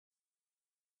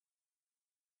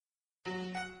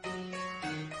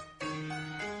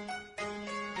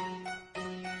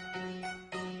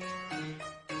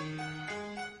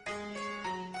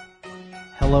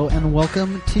Hello and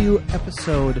welcome to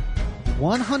episode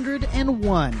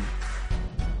 101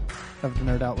 of the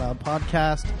Nerd Out Loud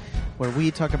podcast, where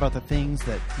we talk about the things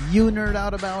that you nerd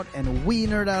out about and we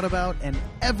nerd out about and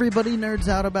everybody nerds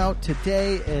out about.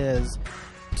 Today is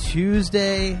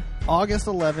Tuesday, August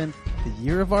 11th, the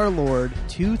year of our Lord,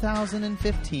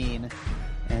 2015,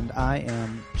 and I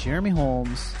am Jeremy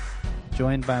Holmes,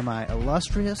 joined by my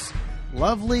illustrious,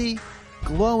 lovely,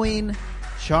 glowing,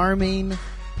 charming,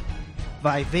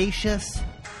 vivacious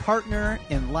partner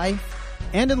in life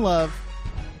and in love,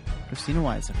 Christina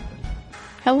Wise, everybody.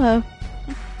 Hello.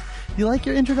 You like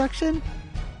your introduction?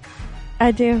 I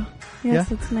do.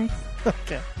 Yes, Yeah? it's nice.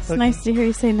 Okay. It's nice to hear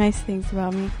you say nice things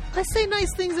about me. I say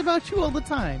nice things about you all the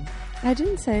time. I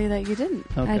didn't say that you didn't.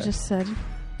 Okay. I just said.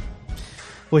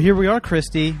 Well, here we are,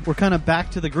 Christy. We're kind of back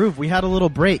to the groove. We had a little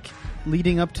break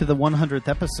leading up to the 100th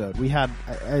episode. We had,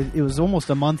 it was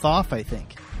almost a month off, I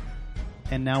think.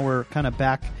 And now we're kind of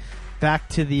back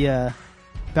to the,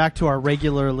 back to our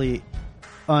regular,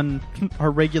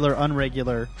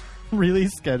 unregular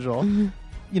release schedule. Mm-hmm.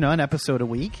 You know, an episode a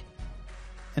week.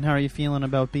 And how are you feeling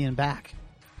about being back?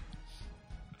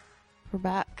 We're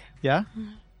back. Yeah? You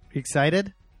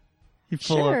excited? You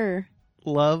full Sure. of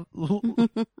love?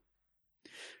 You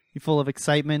full of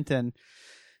excitement and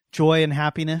joy and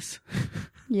happiness?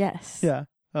 Yes. Yeah.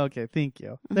 Okay, thank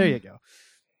you. There you go.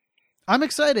 I'm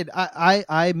excited.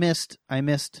 I missed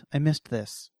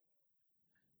this.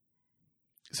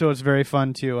 So it's very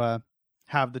fun to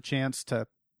have the chance to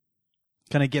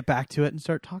kind of get back to it and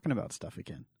start talking about stuff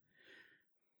again.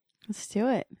 Let's do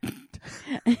it.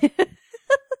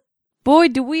 Boy,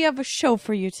 do we have a show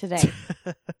for you today.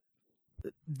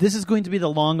 This is going to be the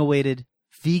long-awaited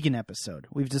vegan episode.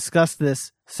 We've discussed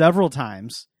this several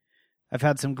times. I've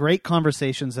had some great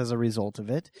conversations as a result of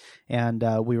it, and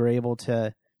we were able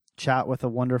to chat with a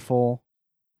wonderful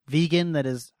vegan that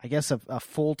is, I guess, a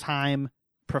full-time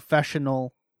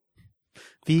professional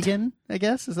vegan, I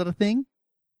guess. Is that a thing?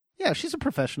 Yeah, she's a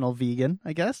professional vegan,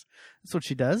 I guess. That's what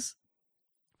she does.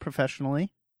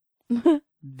 Professionally.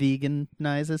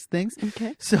 Veganizes things.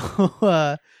 Okay.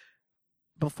 So,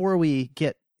 before we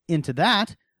get into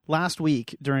that, last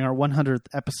week during our 100th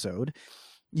episode,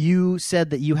 you said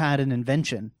that you had an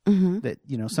invention, that,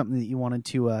 you know, something that you wanted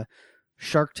to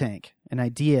Shark Tank, an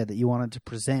idea that you wanted to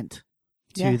present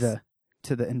to Yes.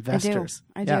 the investors.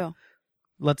 I do.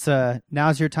 Let's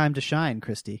now's your time to shine,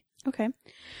 Christy. Okay.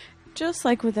 Just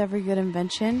like with every good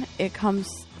invention, it comes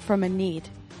from a need.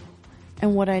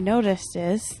 And what I noticed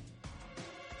is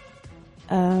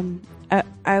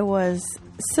I was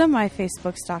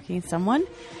semi-Facebook stalking someone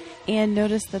and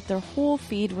noticed that their whole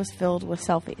feed was filled with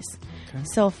selfies. Okay.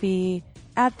 Selfie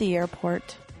at the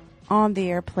airport, on the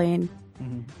airplane,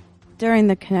 during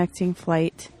the connecting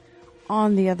flight,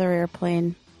 on the other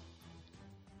airplane,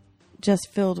 just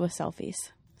filled with selfies.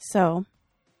 So,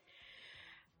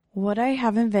 what I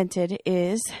have invented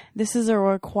is, this is a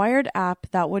required app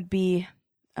that would be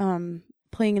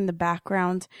playing in the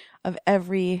background of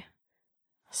every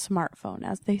smartphone,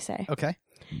 as they say. Okay.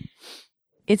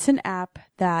 It's an app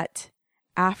that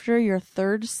after your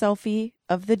third selfie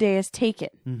of the day is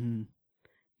taken,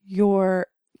 your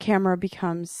camera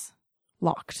becomes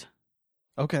locked.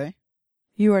 Okay.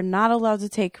 You are not allowed to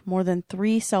take more than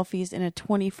 3 selfies in a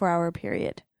 24-hour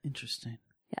period. Interesting.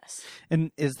 Yes.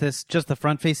 And is this just the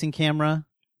front-facing camera,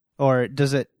 or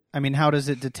does it? I mean, how does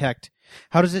it detect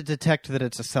that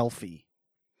it's a selfie?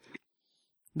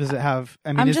 Does it have?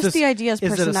 I mean, I'm just the ideas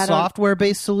person. Is it a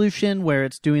software-based solution where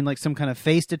it's doing like some kind of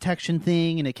face detection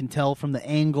thing, and it can tell from the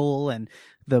angle and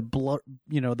the blur,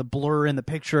 the blur in the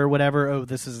picture or whatever? Oh,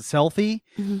 this is a selfie,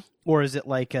 or is it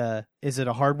like a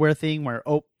hardware thing where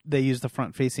they use the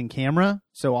front-facing camera,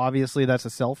 so obviously that's a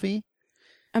selfie?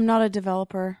 I'm not a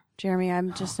developer, Jeremy.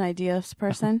 I'm just an ideas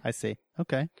person. I see.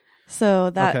 Okay.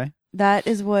 So that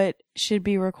is what should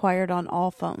be required on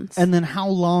all phones. And then how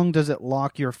long does it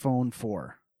lock your phone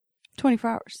for? 24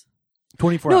 hours.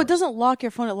 24 No, hours. it doesn't lock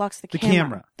your phone. It locks the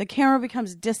camera. The camera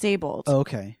becomes disabled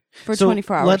Okay. for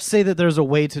 24 hours. Let's say that there's a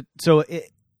way to... So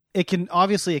it can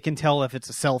tell if it's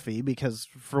a selfie because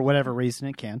for whatever reason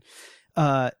it can.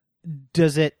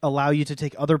 Does it allow you to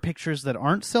take other pictures that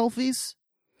aren't selfies?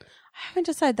 I haven't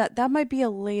decided that. That might be a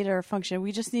later function.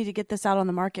 We just need to get this out on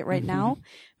the market right now.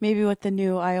 Maybe with the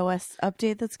new iOS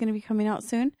update that's going to be coming out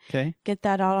soon. Okay. Get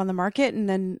that out on the market, and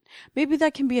then maybe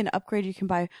that can be an upgrade you can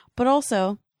buy. But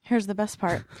also, here's the best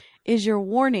part, is your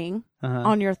warning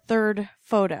on your third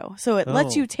photo. So it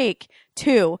lets you take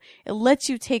 2. It lets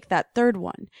you take that third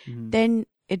one. Then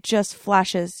it just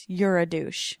flashes, you're a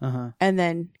douche. And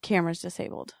then camera's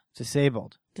disabled.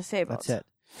 Disabled. Disabled. That's it.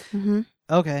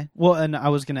 Okay. Well, and I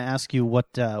was going to ask you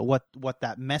what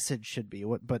that message should be.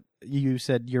 But you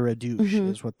said you're a douche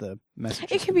is what the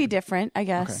message. It can be different, I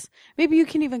guess. Okay. Maybe you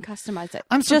can even customize it.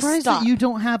 I'm surprised that you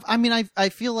don't have. I mean, I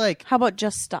feel like. How about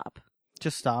just stop?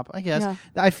 Just stop. I guess. Yeah.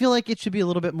 I feel like it should be a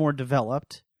little bit more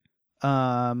developed.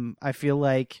 I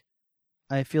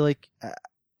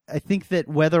think that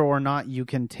whether or not you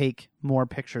can take more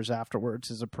pictures afterwards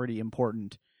is a pretty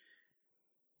important.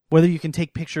 Whether you can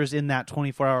take pictures in that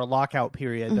 24-hour lockout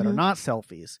period that are not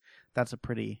selfies, that's a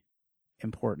pretty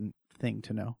important thing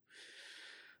to know.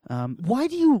 Why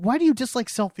do you dislike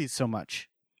selfies so much?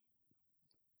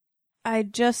 I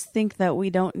just think that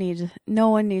no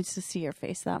one needs to see your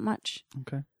face that much.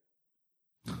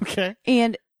 Okay.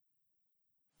 And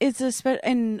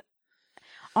and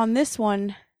on this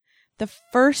one, the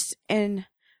first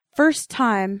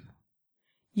time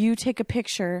you take a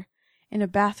picture in a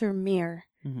bathroom mirror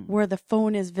where the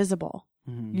phone is visible,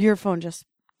 your phone just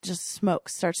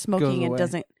starts smoking and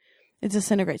it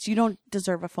disintegrates. You don't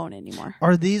deserve a phone anymore.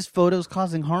 Are these photos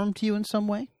causing harm to you in some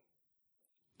way?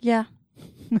 Yeah.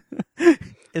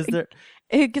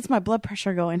 It gets my blood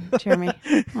pressure going, Jeremy,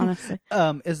 honestly.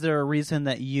 Is there a reason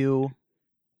that you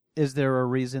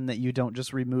don't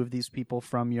just remove these people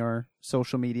from your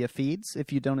social media feeds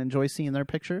if you don't enjoy seeing their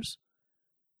pictures?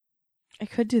 I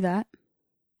could do that.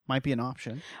 Might be an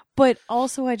option. But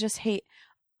also I just hate,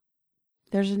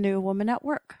 there's a new woman at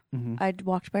work. I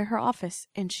walked by her office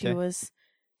and she was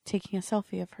taking a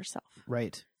selfie of herself.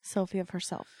 Right. Selfie of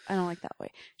herself. I don't like that way.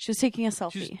 She was taking a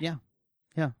selfie. Yeah.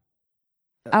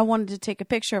 I wanted to take a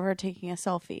picture of her taking a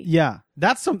selfie. Yeah.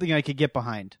 That's something I could get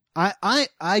behind.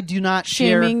 I do not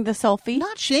shaming the selfie?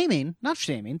 Not shaming,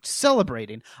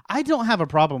 celebrating. I don't have a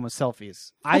problem with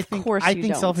selfies. I think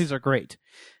selfies are great.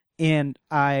 And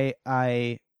I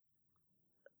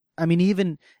mean,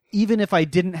 even if I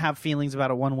didn't have feelings about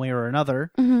it one way or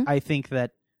another, I think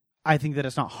that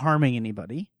it's not harming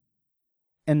anybody.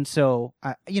 And so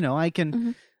I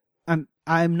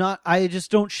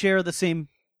just don't share the same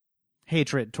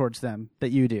hatred towards them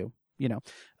that you do,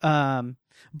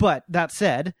 But that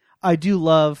said, I do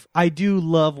love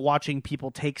watching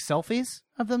people take selfies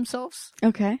of themselves.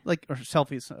 Okay. Or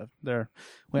selfies.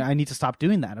 I need to stop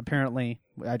doing that. Apparently,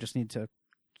 I just need to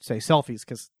say selfies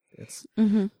because it's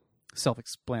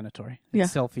self-explanatory. Yeah.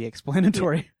 It's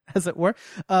selfie-explanatory, as it were.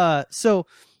 So,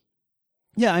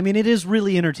 yeah, I mean, it is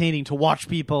really entertaining to watch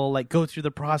people go through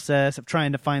the process of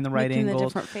trying to find the right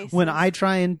angles. When I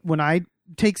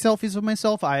take selfies of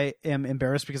myself, I am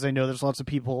embarrassed because I know there's lots of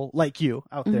people like you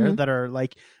out there that are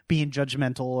being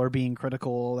judgmental or being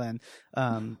critical, and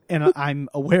I'm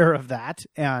aware of that,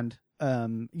 and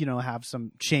have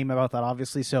some shame about that,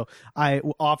 obviously. So I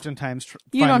oftentimes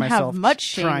find myself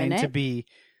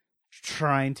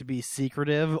trying to be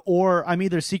secretive, or I'm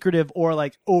either secretive or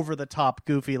over the top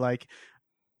goofy,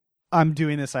 I'm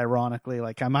doing this ironically,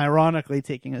 I'm ironically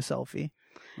taking a selfie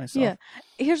myself. Yeah.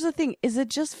 Here's the thing, is it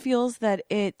just feels that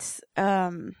it's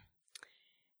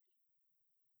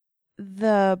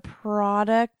the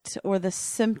product or the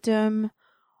symptom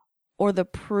or the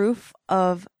proof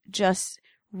of just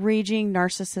raging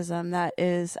narcissism that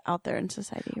is out there in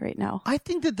society right now. I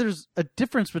think that there's a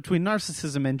difference between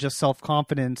narcissism and just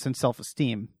self-confidence and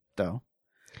self-esteem, though.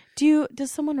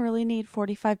 Does someone really need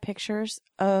 45 pictures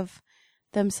of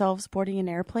themselves boarding an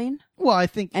airplane? Well, I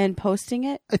think, and posting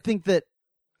it. I think that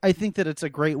it's a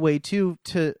great way to.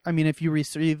 I mean, if you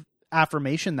receive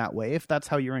affirmation that way, if that's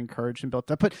how you're encouraged and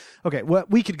built up. But okay,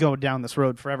 we could go down this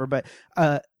road forever. But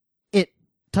it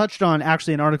touched on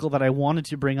actually an article that I wanted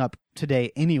to bring up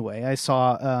today. Anyway, I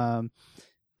saw.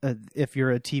 If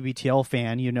you're a TBTL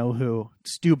fan, you know who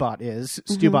Stubot is.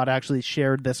 Stubot actually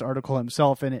shared this article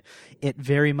himself, and it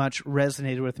very much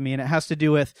resonated with me. And it has to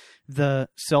do with the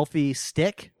selfie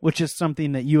stick, which is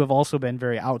something that you have also been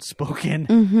very outspoken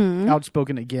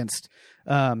against.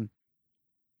 And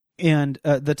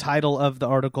the title of the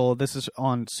article, this is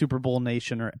on Super Bowl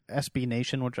Nation or SB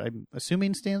Nation, which I'm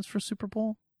assuming stands for Super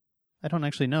Bowl. I don't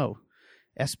actually know.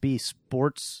 SB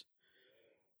Sports.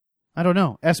 I don't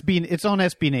know. It's on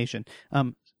SB Nation.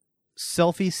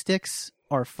 Selfie sticks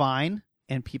are fine,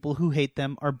 and people who hate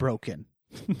them are broken.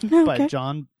 By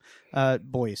John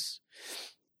Boyce.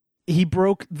 He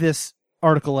broke this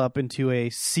article up into a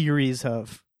series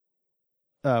of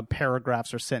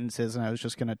paragraphs or sentences, and I was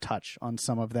just going to touch on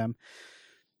some of them.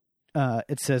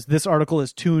 It says, this article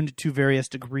is tuned to various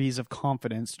degrees of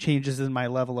confidence. Changes in my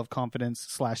level of confidence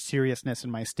 / seriousness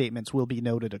in my statements will be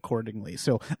noted accordingly.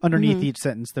 So underneath each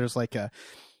sentence, there's a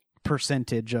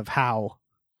percentage of how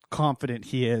confident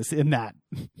he is in that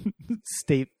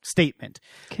statement.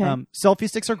 Okay. Selfie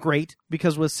sticks are great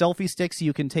because with selfie sticks,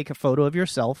 you can take a photo of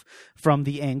yourself from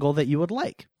the angle that you would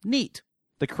like. Neat.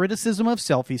 The criticism of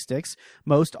selfie sticks,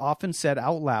 most often said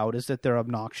out loud, is that they're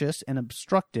obnoxious and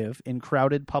obstructive in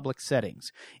crowded public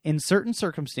settings. In certain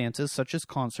circumstances, such as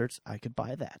concerts, I could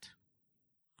buy that.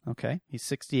 Okay, he's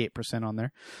 68% on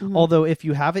there. Mm-hmm. Although if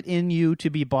you have it in you to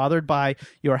be bothered by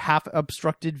your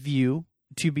half-obstructed view,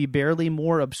 to be barely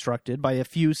more obstructed by a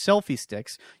few selfie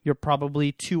sticks, you're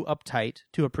probably too uptight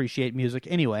to appreciate music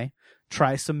anyway.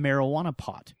 Try some marijuana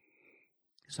pot.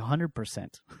 It's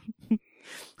 100%.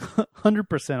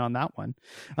 100% on that one.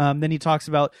 Then he talks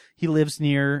about he lives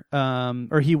near,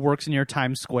 or he works near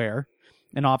Times Square,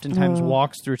 and oftentimes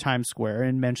walks through Times Square,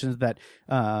 and mentions that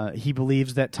he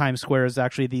believes that Times Square is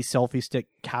actually the selfie stick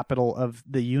capital of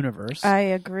the universe. I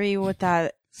agree with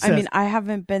that. I mean, I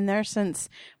haven't been there since,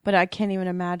 but I can't even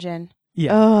imagine.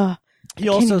 Yeah. Ugh, he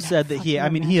also said that he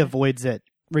avoids it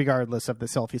regardless of the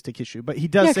selfie stick issue. But he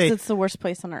does say it's the worst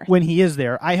place on earth. When he is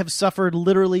there, I have suffered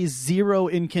literally zero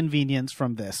inconvenience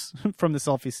from this, from the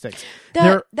selfie sticks.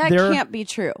 That can't be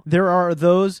true. There are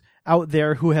those out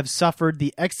there who have suffered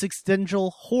the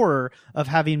existential horror of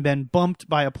having been bumped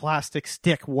by a plastic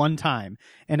stick one time.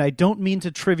 And I don't mean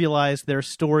to trivialize their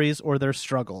stories or their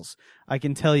struggles. I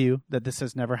can tell you that this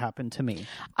has never happened to me.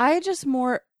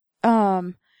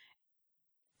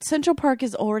 Central Park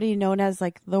is already known as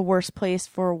like the worst place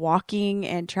for walking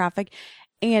and traffic.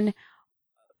 And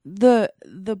the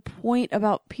point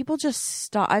about people just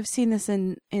stop. I've seen this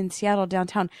in Seattle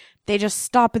downtown. They just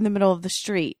stop in the middle of the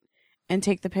street and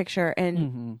take the picture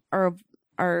and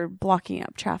are blocking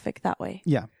up traffic that way.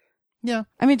 Yeah. Yeah.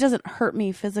 I mean, it doesn't hurt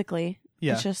me physically.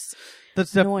 Yeah. It's just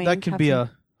annoying. That could be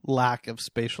a lack of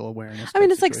spatial awareness. I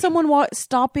mean, it's like someone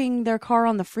stopping their car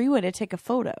on the freeway to take a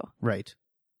photo. Right.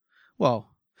 Well,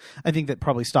 I think that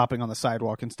probably stopping on the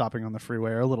sidewalk and stopping on the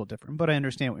freeway are a little different, but I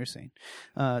understand what you're saying.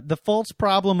 The false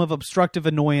problem of obstructive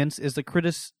annoyance is the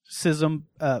criticism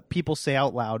people say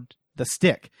out loud. The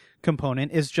stick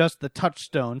component is just the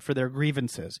touchstone for their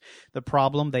grievances. The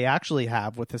problem they actually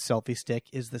have with the selfie stick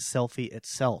is the selfie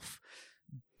itself,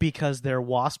 because they're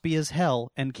waspy as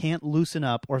hell and can't loosen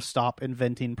up or stop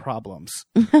inventing problems.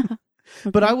 Okay.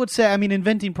 But I would say, I mean,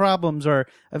 inventing problems or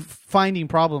finding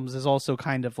problems is also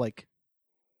kind of like,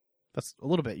 that's a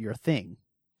little bit your thing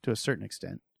to a certain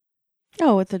extent.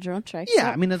 Oh, with the drone strike.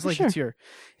 Yeah, I mean, it's like, sure.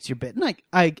 it's your bit. And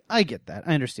I get that.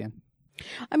 I understand.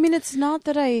 I mean, it's not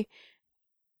that I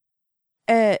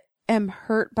am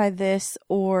hurt by this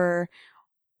or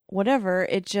whatever.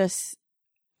 I just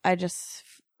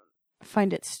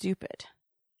find it stupid.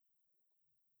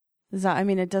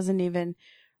 It doesn't even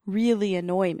really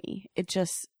annoy me. It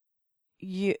just,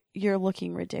 you're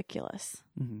looking ridiculous.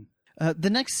 Mm-hmm. The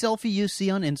next selfie you see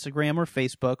on Instagram or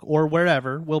Facebook or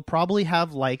wherever will probably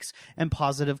have likes and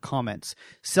positive comments.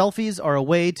 Selfies are a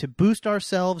way to boost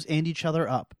ourselves and each other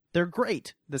up. They're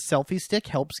great. The selfie stick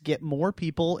helps get more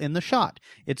people in the shot.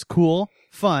 It's cool,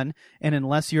 fun, and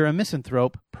unless you're a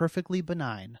misanthrope, perfectly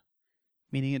benign.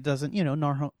 Meaning it doesn't,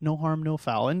 no harm, no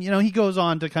foul. And, he goes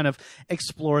on to kind of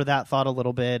explore that thought a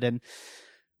little bit and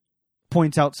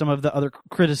points out some of the other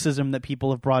criticism that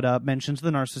people have brought up, mentions the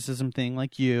narcissism thing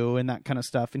like you and that kind of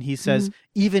stuff. And he says,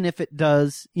 even if it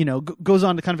does, goes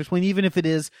on to kind of explain, even if it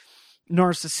is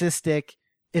narcissistic,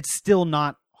 it's still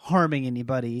not harming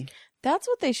anybody. That's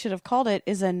what they should have called it,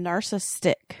 is a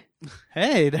narcissistic.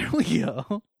 Hey, there we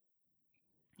go.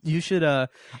 You should, I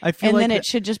feel and like... then it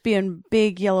should just be in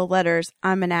big yellow letters,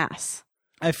 I'm an ass.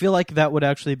 I feel like that would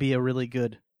actually be a really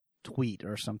good tweet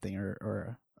or something,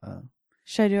 or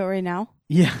should I do it right now?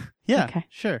 Yeah, okay.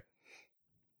 Sure.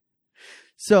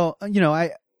 So,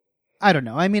 I don't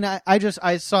know. I mean,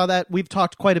 I saw that. We've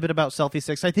talked quite a bit about selfie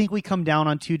sticks. I think we come down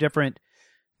on two different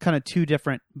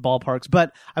ballparks.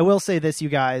 But I will say this, you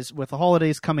guys, with the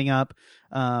holidays coming up,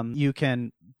 you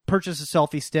can purchase a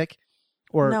selfie stick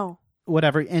or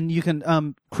whatever, and you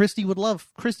can, Christy would love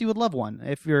one.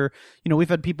 If you're, we've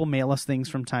had people mail us things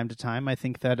from time to time. I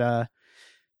think that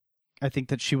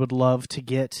she would love to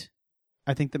get,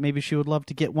 I think that maybe she would love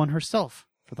to get one herself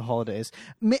for the holidays.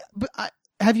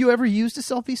 Have you ever used a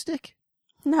selfie stick?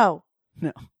 No.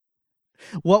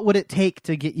 What would it take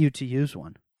to get you to use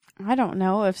one? I don't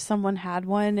know. If someone had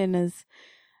one and is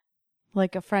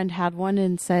like a friend had one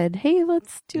and said, hey,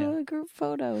 let's do a group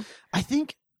photo. I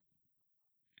think,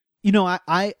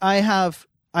 I have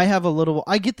a little,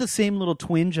 I get the same little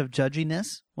twinge of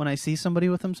judginess when I see somebody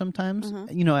with them sometimes,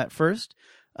 at first.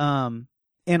 And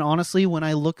honestly, when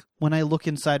I look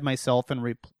inside myself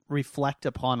and reflect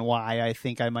upon why I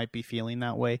think I might be feeling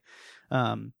that way,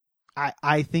 I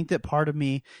I think that part of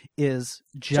me is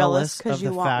jealous 'cause of you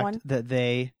the want fact one? that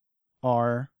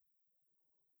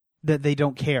they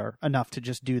don't care enough to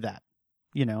just do that.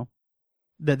 You know,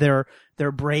 that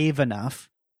they're brave enough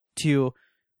to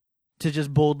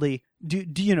just boldly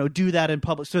do that in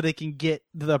public so they can get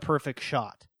the perfect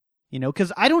shot. You know,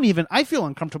 because I feel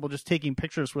uncomfortable just taking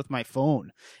pictures with my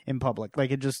phone in public.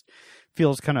 Like, it just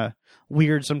feels kind of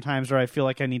weird sometimes, or I feel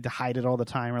like I need to hide it all the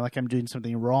time, or like I'm doing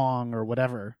something wrong or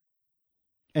whatever.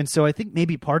 And so I think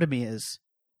maybe part of me is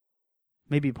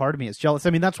jealous. I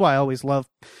mean, that's why I always love,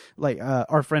 like,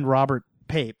 our friend Robert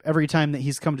Pape. Every time that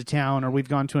he's come to town or we've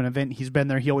gone to an event, he's been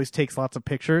there, he always takes lots of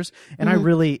pictures. And I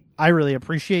really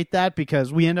appreciate that,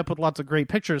 because we end up with lots of great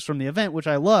pictures from the event, which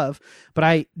I love, but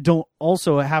I don't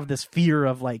also have this fear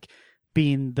of, like,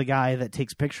 being the guy that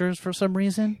takes pictures for some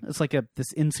reason. It's like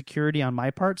this insecurity on my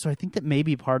part. So I think that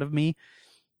maybe part of me,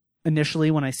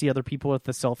 initially, when I see other people with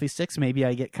the selfie sticks, maybe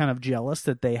I get kind of jealous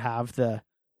that they have the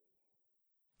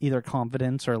either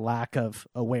confidence or lack of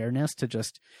awareness to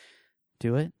just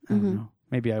do it. I don't know.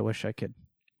 Maybe I wish I could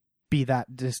be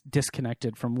that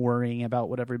disconnected from worrying about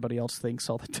what everybody else thinks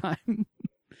all the time.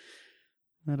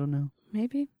 I don't know.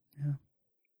 Maybe. Yeah.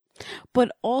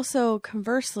 But also,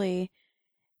 conversely,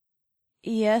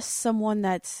 yes, someone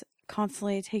that's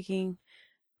constantly taking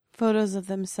photos of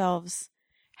themselves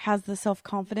has the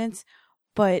self-confidence,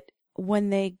 but when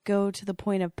they go to the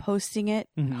point of posting it,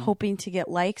 hoping to get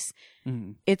likes,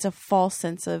 it's a false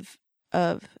sense of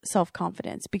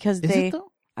self-confidence, because Is it, though?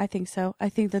 I think so. I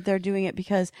think that they're doing it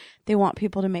because they want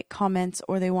people to make comments,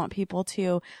 or they want people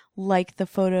to like the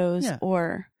photos. Yeah.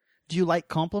 Or Do you like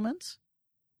compliments?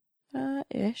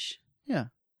 Ish. Yeah.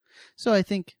 So I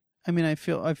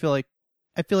feel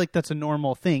like that's a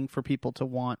normal thing for people to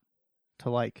want to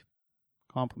like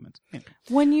compliments. Yeah.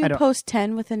 When you post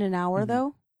 10 within an hour,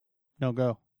 though, no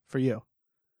go for you.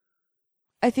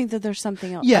 I think that there's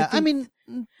something else. Yeah,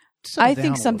 I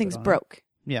think something's broke.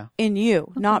 Yeah. In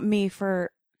you, not me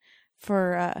for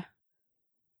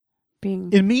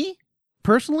being in me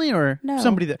personally, or No.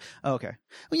 somebody that. Oh, okay.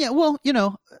 Well, yeah. Well,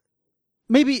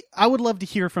 maybe I would love to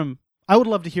hear from our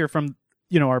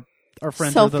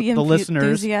friends or the listeners.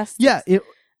 Enthusiasts. Yeah.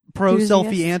 Pro Enthusiasts.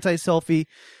 selfie, anti selfie.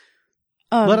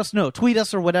 Let us know. Tweet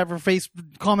us or whatever.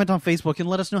 Comment on Facebook and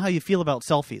let us know how you feel about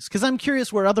selfies. Because I'm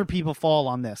curious where other people fall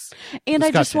on this. And I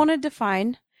just discussion. want to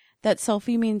define that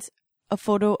selfie means a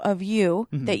photo of you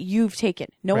that you've taken.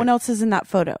 No one else is in that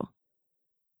photo.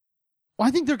 Well,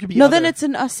 I think there could be. No, then it's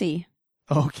an ussy.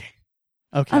 Okay.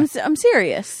 I'm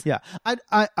serious. Yeah.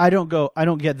 I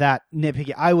don't get that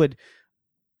nitpicky.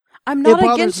 I'm It not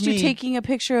bothers against you me. taking a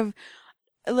picture of,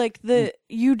 like,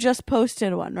 you just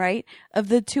posted one, right? Of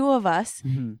the two of us,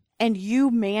 and you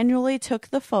manually took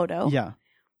the photo. Yeah.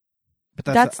 But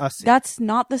That's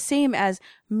not the same as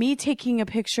me taking a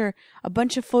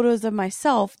bunch of photos of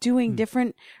myself doing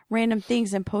different random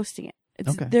things and posting it.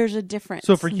 There's a difference.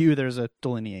 So for you, there's a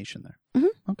delineation there.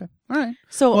 Okay. All right.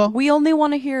 So we only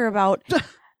want to hear about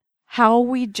how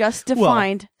we just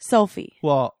defined selfie.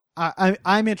 Well,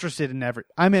 I'm interested in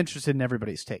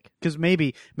everybody's take, because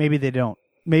maybe they don't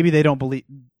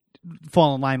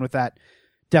fall in line with that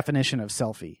definition of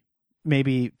selfie.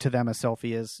 Maybe to them a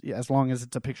selfie is, as long as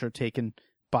it's a picture taken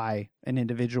by an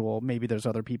individual. Maybe there's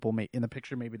other people in the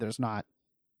picture. Maybe there's not.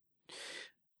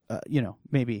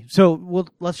 Maybe. So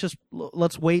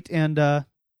let's wait and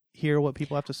hear what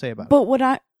people have to say about it. But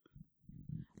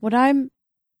what I'm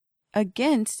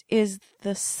against is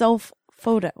the self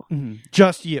photo.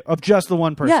 Just you, of just the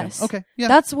one person. Yes. Okay. Yeah.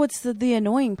 That's what's the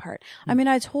annoying part. I mean,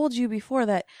 I told you before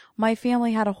that my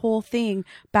family had a whole thing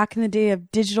back in the day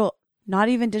of digital, not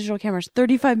even digital cameras,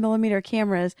 35 millimeter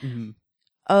cameras and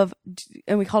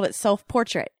we called it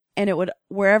self-portrait. And it would,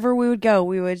 wherever we would go,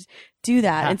 we would do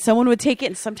that. And someone would take it,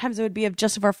 and sometimes it would be of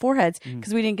just of our foreheads,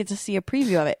 because we didn't get to see a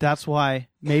preview of it.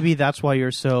 Maybe that's why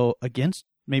you're so against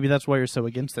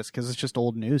this, because it's just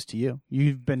old news to you.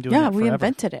 You've been doing it forever. Yeah, we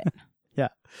invented it. Yeah.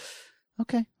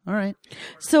 Okay. All right.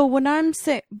 So when I'm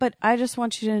saying, but I just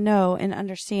want you to know and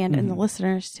understand, and the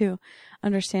listeners too,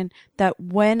 understand that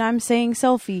when I'm saying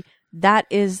selfie, that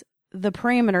is the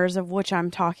parameters of which I'm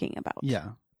talking about. Yeah.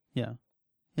 Yeah.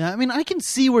 Yeah. I mean, I can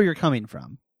see where you're coming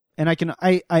from, and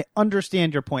I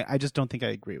understand your point. I just don't think I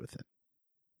agree with it.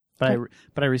 But Okay.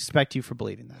 I respect you for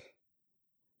believing that.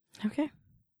 Okay.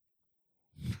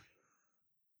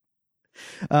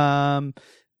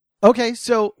 Okay,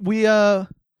 so we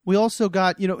also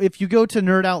got, if you go to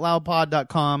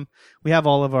nerdoutloudpod.com, we have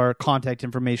all of our contact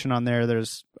information on there.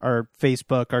 There's our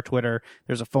Facebook, our Twitter.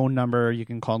 There's a phone number. You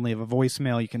can call and leave a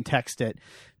voicemail. You can text it.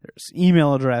 There's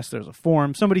email address. There's a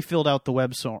form. Somebody filled out the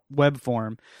web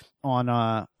form. on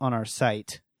our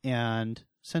site and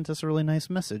sent us a really nice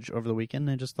message over the weekend.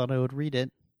 I just thought I would read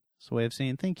it. It's a way of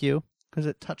saying thank you because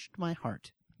it touched my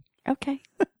heart. Okay.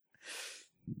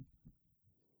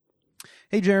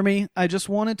 Hey, Jeremy, I just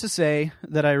wanted to say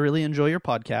that I really enjoy your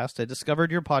podcast. I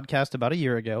discovered your podcast about a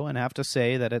year ago and have to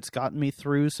say that it's gotten me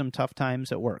through some tough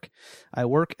times at work. I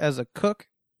work as a cook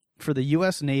for the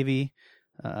U.S. Navy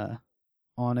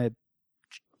on a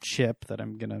ship that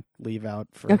I'm going to leave out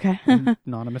for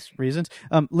anonymous reasons.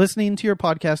 Listening to your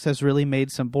podcast has really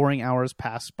made some boring hours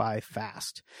pass by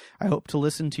fast. I hope to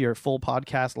listen to your full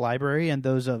podcast library and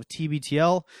those of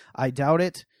TBTL, I Doubt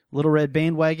It, Little Red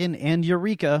Bandwagon, and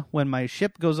Eureka when my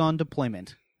ship goes on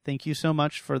deployment. Thank you so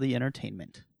much for the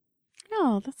entertainment.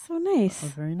 Oh, that's so nice. That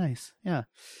was very nice. Yeah.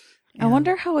 I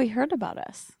wonder how he heard about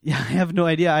us. Yeah, I have no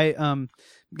idea. I'm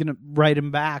going to write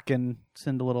him back and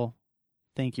send a little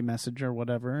thank you message or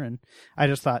whatever. And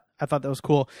I thought that was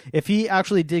cool. If he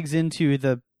actually digs into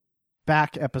the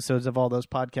back episodes of all those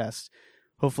podcasts,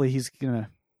 hopefully he's going to,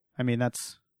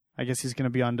 I guess he's going to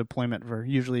be on deployment for,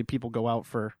 usually people go out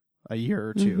for a year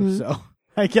or two. Mm-hmm. So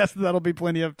I guess that'll be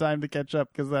plenty of time to catch up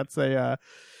because that's a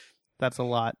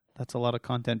lot. That's a lot of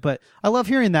content. But I love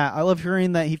hearing that. I love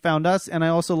hearing that he found us. And I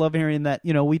also love hearing that,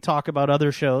 we talk about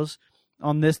other shows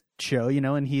on this show,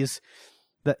 and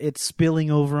it's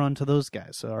spilling over onto those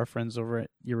guys. So our friends over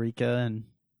at Eureka and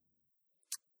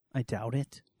I Doubt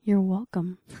It. You're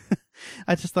welcome.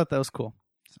 I just thought that was cool.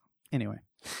 So anyway.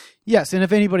 Yes. And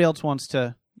if anybody else wants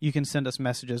to, you can send us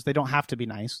messages. They don't have to be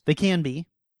nice. They can be.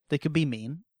 They could be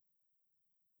mean.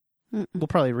 We'll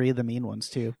probably read the mean ones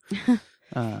too.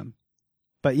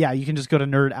 But yeah, you can just go to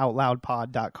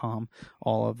nerdoutloudpod.com.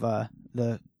 All of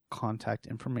the contact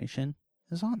information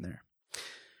is on there.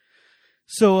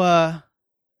 So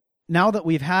now that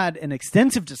we've had an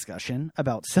extensive discussion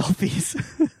about selfies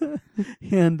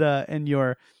and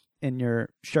your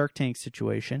Shark Tank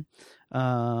situation,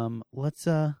 let's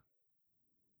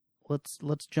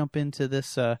jump into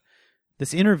this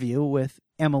interview with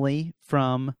Emily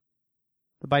from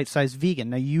the Bite Size Vegan.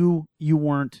 Now you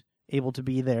weren't able to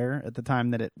be there at the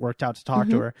time that it worked out to talk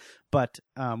to her, but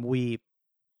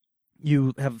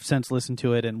you have since listened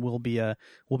to it, and we'll be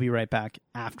right back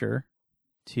after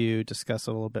to discuss it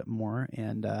a little bit more.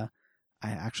 And I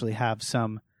actually have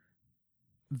some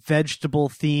vegetable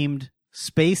themed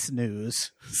space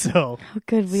news, so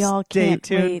good. We all stay can't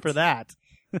tuned wait for that.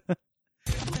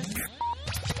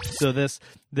 So this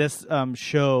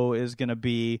show is going to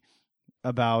be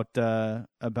about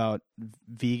veganism.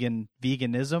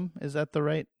 Is that the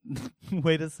right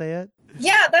way to say it?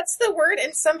 Yeah, that's the word,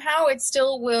 and somehow it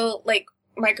still will, like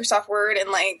Microsoft Word, and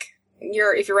like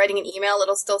if you're writing an email,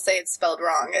 it'll still say it's spelled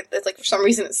wrong. It's like for some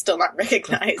reason it's still not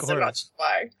recognized. I'm not sure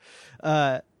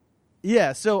why.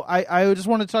 Yeah. So I just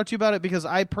wanted to talk to you about it because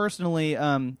I personally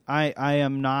I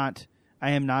am not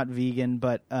vegan,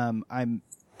 but I'm.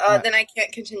 Then I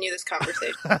can't continue this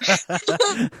conversation.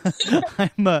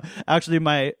 I'm actually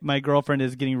my girlfriend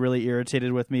is getting really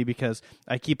irritated with me because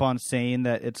I keep on saying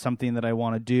that it's something that I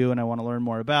want to do and I want to learn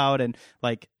more about, and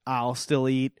like I'll still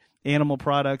eat animal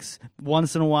products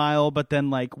once in a while, but then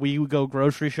like we go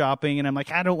grocery shopping and I'm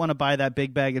like, I don't want to buy that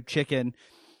big bag of chicken,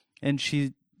 and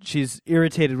she's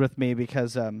irritated with me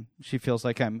because she feels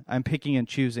like I'm picking and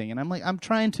choosing, and I'm like, I'm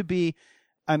trying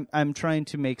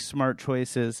to make smart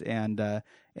choices and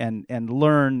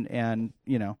learn and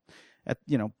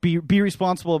be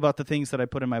responsible about the things that I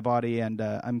put in my body, and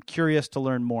I'm curious to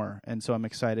learn more, and so I'm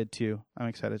excited to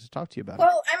talk to you about it.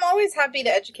 Well, I'm always happy to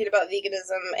educate about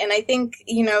veganism, and I think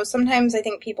sometimes I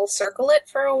think people circle it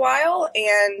for a while,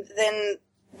 and then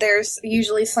there's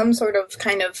usually some sort of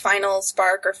kind of final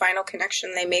spark or final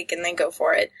connection they make, and they go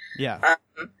for it. Yeah.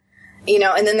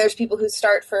 And then there's people who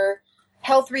start for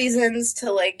health reasons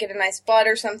to like get a nice butt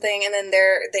or something, and then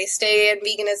they stay in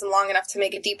veganism long enough to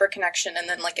make a deeper connection, and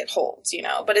then like it holds,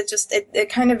 but it just it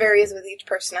kind of varies with each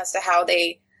person as to how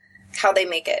they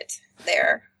make it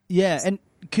there. Yeah. And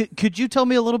could you tell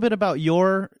me a little bit about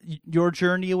your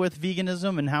journey with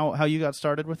veganism and how you got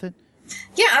started with it?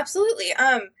 Yeah, absolutely.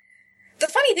 The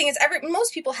funny thing is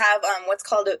most people have what's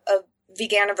called a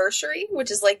veganiversary,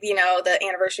 which is like, the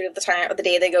anniversary of the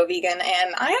day they go vegan.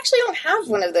 And I actually don't have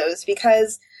one of those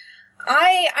because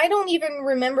I don't even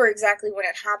remember exactly when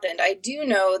it happened. I do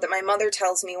know that my mother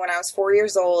tells me when I was 4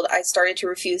 years old, I started to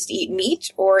refuse to eat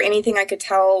meat or anything I could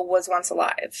tell was once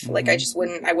alive. Mm-hmm. Like I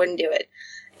wouldn't do it.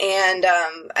 And,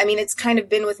 it's kind of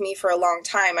been with me for a long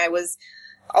time. I was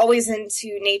always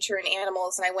into nature and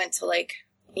animals, and I went to like,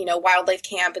 wildlife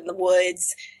camp in the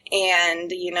woods,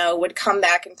 and, would come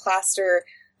back and plaster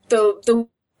the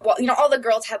well, you know, all the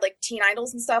girls had like teen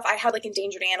idols and stuff. I had like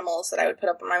endangered animals that I would put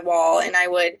up on my wall, and I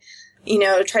would, you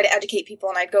know, try to educate people,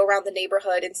 and I'd go around the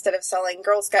neighborhood. Instead of selling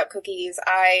Girl Scout cookies,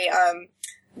 I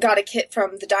got a kit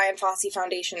from the Dian Fossey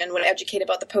Foundation and would educate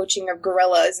about the poaching of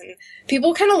gorillas. And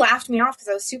people kind of laughed me off because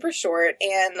I was super short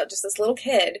and just this little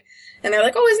kid. And they're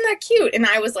like, oh, isn't that cute? And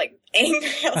I was like angry.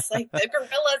 I was like, the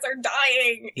gorillas are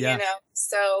dying, you know?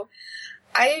 So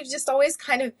I've just always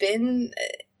kind of been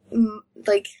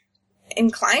like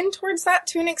inclined towards that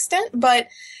to an extent, but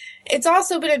it's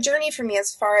also been a journey for me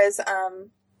as far as,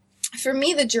 for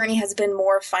me, the journey has been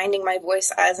more finding my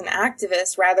voice as an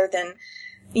activist rather than,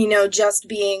 you know, just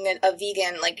being a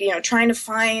vegan, like, you know, trying to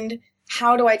find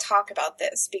how do I talk about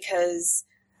this, because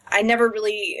I never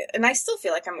really, and I still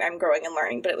feel like I'm growing and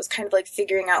learning, but it was kind of like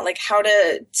figuring out like how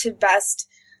to best,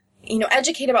 you know,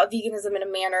 educate about veganism in a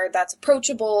manner that's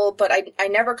approachable, but I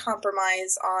never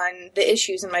compromise on the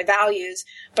issues and my values,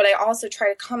 but I also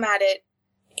try to come at it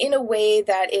in a way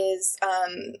that is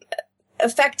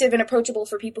effective and approachable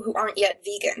for people who aren't yet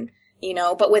vegan. You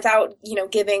know, but without, you know,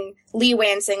 giving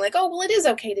leeway and saying like, oh, well, it is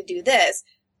okay to do this.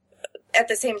 At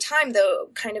the same time, though,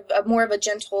 kind of more of a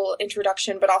gentle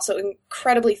introduction, but also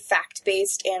incredibly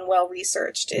fact-based and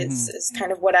well-researched is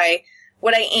kind of what I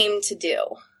aim to do.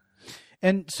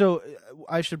 And so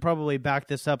I should probably back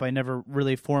this up. I never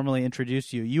really formally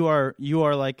introduced you. You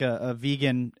are like a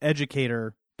vegan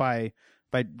educator by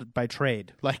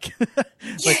trade. Like,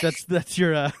 like that's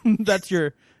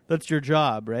your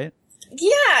job, right?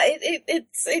 Yeah, it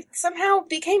somehow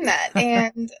became that.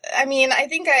 And I mean, I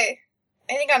think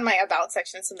on my about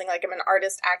section it's something like I'm an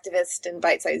artist, activist, and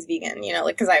bite-sized vegan, you know,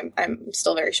 like, cause I'm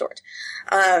still very short.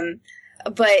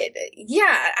 But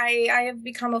yeah, I have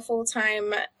become a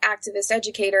full-time activist,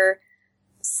 educator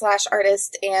 /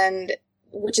 artist, and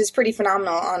which is pretty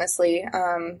phenomenal, honestly.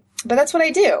 But that's what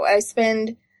I do. I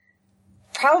spend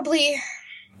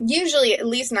usually at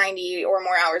least 90 or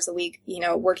more hours a week, you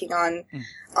know, working on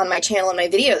my channel and my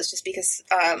videos, just because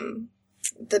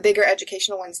the bigger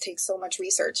educational ones take so much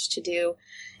research to do.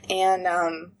 And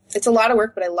it's a lot of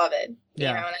work, but I love it. Yeah.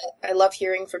 You know, and I love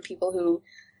hearing from people who,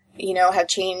 you know, have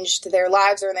changed their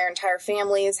lives or their entire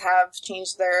families have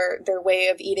changed their way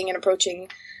of eating and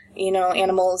approaching, you know,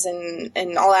 animals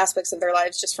and all aspects of their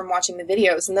lives just from watching the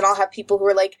videos. And then I'll have people who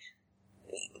are like,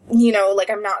 you know, like,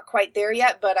 I'm not quite there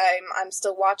yet, but I'm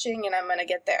still watching and I'm going to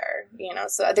get there, you know?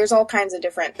 So there's all kinds of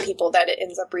different people that it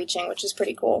ends up reaching, which is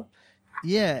pretty cool.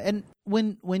 Yeah. And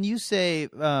when you say,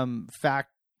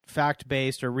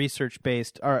 fact-based or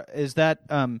research-based, are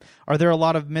there a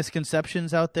lot of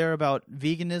misconceptions out there about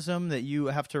veganism that you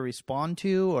have to respond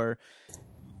to, or?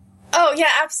 Oh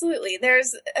yeah, absolutely.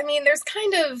 There's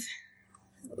kind of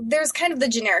the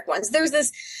generic ones. There's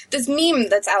this meme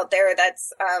that's out there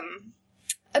that's,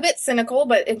 a bit cynical,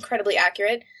 but incredibly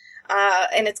accurate.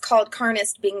 And it's called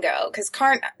Carnist Bingo. Because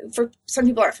for some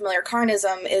people aren't familiar,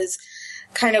 Carnism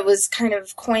was kind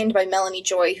of coined by Melanie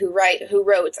Joy, who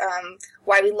wrote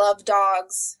Why We Love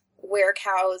Dogs, Wear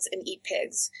Cows, and Eat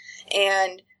Pigs.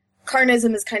 And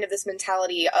Carnism is kind of this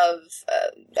mentality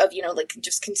of you know, like,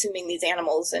 just consuming these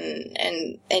animals and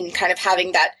kind of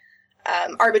having that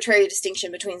arbitrary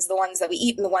distinction between the ones that we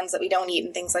eat and the ones that we don't eat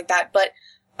and things like that. But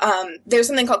there's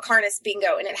something called Carnist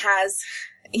Bingo, and it has,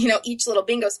 you know, each little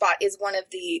bingo spot is one of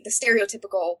the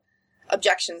stereotypical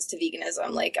objections to veganism.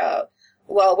 Like,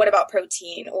 well, what about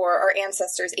protein? Or our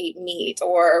ancestors ate meat?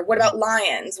 Or what about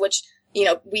lions? Which, you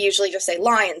know, we usually just say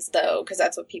lions, though, because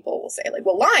that's what people will say. Like,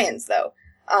 well, lions, though.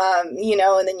 You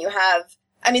know, and then you have,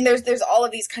 I mean, there's all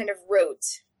of these kind of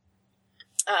rote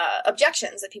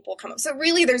objections that people come up. So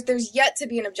really, there's yet to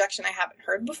be an objection I haven't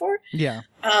heard before. Yeah.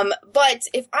 But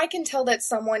if I can tell that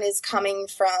someone is coming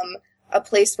from a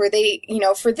place where they, you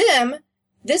know, for them,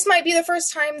 this might be the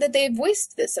first time that they've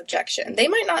voiced this objection. They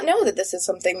might not know that this is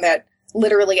something that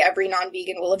literally every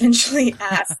non-vegan will eventually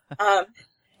ask.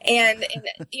 And,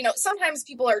 you know, sometimes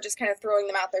people are just kind of throwing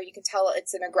them out there. You can tell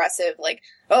it's an aggressive, like,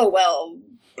 oh, well,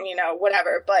 you know,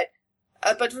 whatever.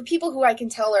 But for people who I can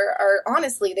tell are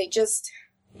honestly, they just,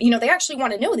 you know, they actually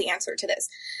want to know the answer to this.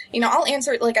 You know, I'll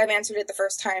answer it like I've answered it the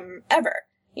first time ever,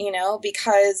 you know,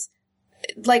 because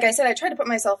like I said, I try to put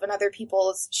myself in other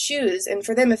people's shoes. And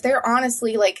for them, if they're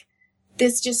honestly like,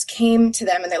 this just came to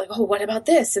them and they're like, oh, what about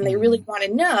this? And they really want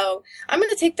to know, I'm going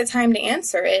to take the time to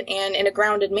answer it and in a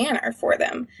grounded manner for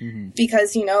them. Mm-hmm.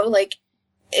 Because, you know, like,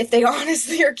 if they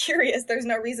honestly are curious, there's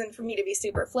no reason for me to be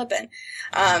super flippant.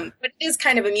 But it is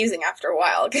kind of amusing after a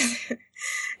while.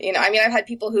 You know, I mean, I've had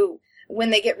people who, when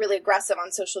they get really aggressive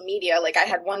on social media, like I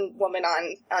had one woman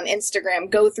on Instagram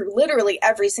go through literally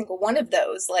every single one of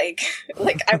those. Like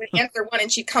I would answer one and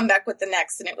she'd come back with the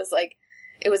next. And it was like,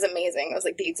 it was amazing. It was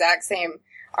like the exact same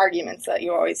arguments that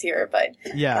you always hear, but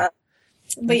yeah.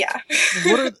 But yeah.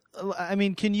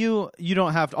 Can you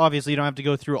don't have to, obviously you don't have to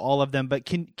go through all of them, but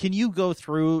can you go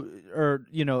through or,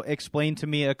 explain to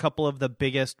me a couple of the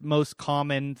biggest, most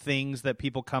common things that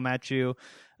people come at you,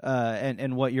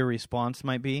 and what your response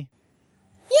might be?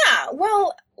 Yeah.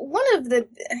 Well, one of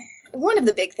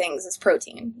the big things is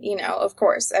protein, of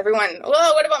course. Everyone,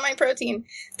 well, what about my protein?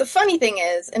 The funny thing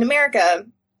is, in America,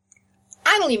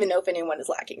 I don't even know if anyone is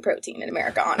lacking protein in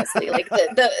America, honestly. Like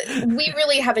we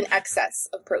really have an excess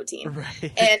of protein.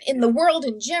 Right. And in the world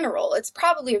in general, it's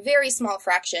probably a very small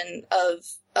fraction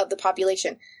of the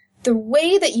population. The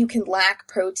way that you can lack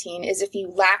protein is if you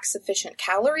lack sufficient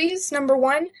calories, number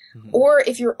one, or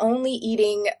if you're only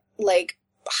eating like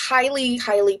highly,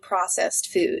 highly processed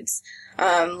foods,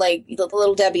 like the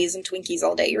Little Debbies and Twinkies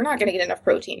all day. You're not going to get enough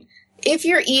protein. If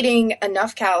you're eating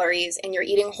enough calories and you're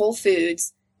eating whole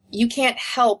foods, you can't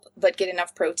help but get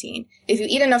enough protein. If you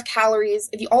eat enough calories,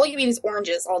 all you eat is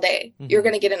oranges all day, you're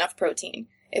going to get enough protein.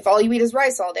 If all you eat is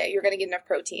rice all day, you're going to get enough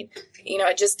protein.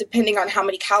 Just depending on how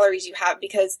many calories you have,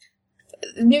 because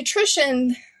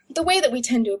nutrition, the way that we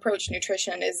tend to approach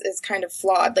nutrition is kind of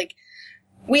flawed. Like,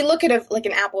 we look at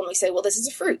an apple and we say, well, this is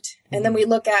a fruit. And then we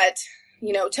look at,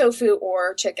 tofu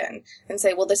or chicken and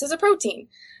say, well, this is a protein.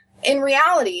 In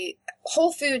reality,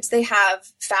 whole foods, they have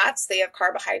fats, they have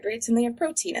carbohydrates, and they have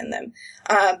protein in them.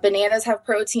 Bananas have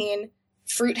protein,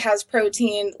 fruit has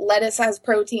protein, lettuce has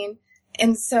protein.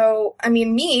 And so, I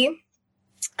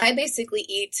basically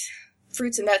eat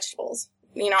fruits and vegetables.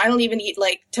 I don't even eat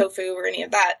like tofu or any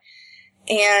of that.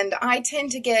 And I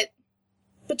tend to get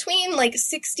between like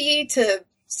 60 to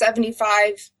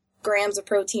 75 grams of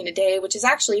protein a day, which is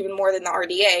actually even more than the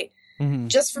RDA,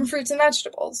 just from fruits and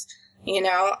vegetables.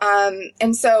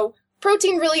 And so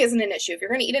protein really isn't an issue. If you're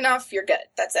going to eat enough, you're good.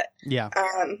 That's it. Yeah.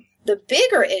 The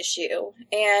bigger issue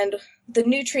and the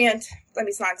nutrient,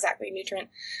 it's not exactly a nutrient,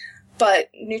 but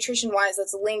nutrition wise,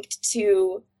 that's linked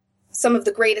to some of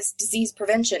the greatest disease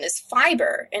prevention is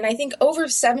fiber. And I think over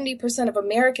 70% of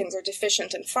Americans are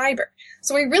deficient in fiber.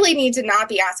 So we really need to not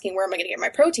be asking, where am I going to get my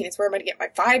protein? It's where am I going to get my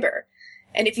fiber?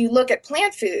 And if you look at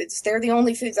plant foods, they're the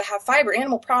only foods that have fiber.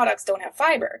 Animal products don't have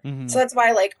fiber. So that's why,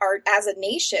 as a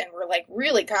nation, we're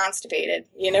really constipated,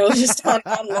 just on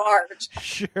large.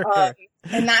 Sure.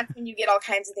 And that's when you get all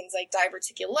kinds of things like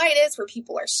diverticulitis, where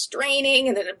people are straining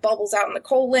and then it bubbles out in the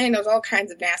colon. There's all kinds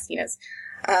of nastiness.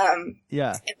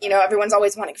 Yeah. And, everyone's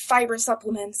always wanting fiber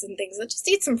supplements and things. Just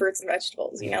eat some fruits and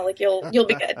vegetables, you'll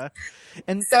be good.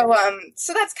 And so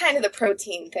that's kind of the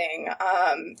protein thing.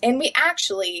 And we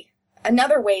actually,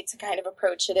 another way to kind of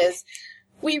approach it is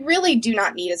we really do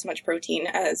not need as much protein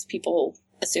as people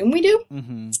assume we do.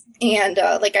 And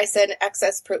like I said,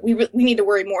 we need to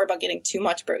worry more about getting too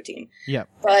much protein. Yeah.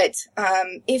 But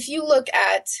if you look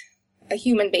at a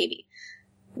human baby,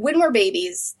 when we're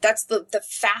babies, that's the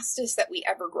fastest that we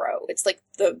ever grow. It's like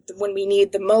when we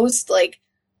need the most like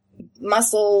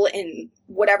muscle and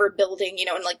whatever building,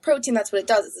 and like protein, that's what it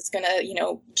does, is it's going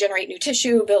to, generate new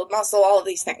tissue, build muscle, all of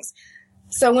these things.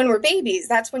 So when we're babies,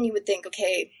 that's when you would think,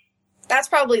 okay, that's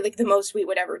probably like the most we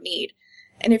would ever need.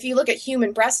 And if you look at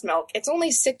human breast milk, it's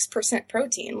only 6%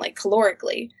 protein, like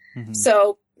calorically.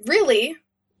 So really,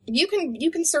 you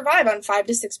can survive on 5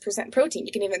 to 6% protein.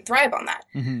 You can even thrive on that.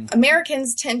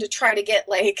 Americans tend to try to get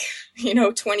like,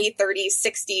 20, 30,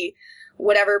 60,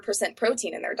 whatever percent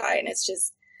protein in their diet. And it's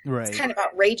just, it's kind of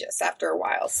outrageous after a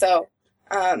while. So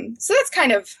that's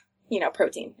kind of,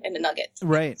 protein in a nugget.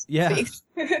 Right. Yeah.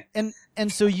 And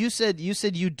so you said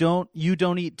you don't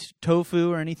eat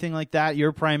tofu or anything like that.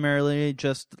 You're primarily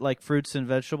just like fruits and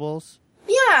vegetables.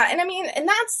 Yeah. And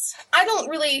I don't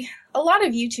really, a lot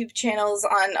of YouTube channels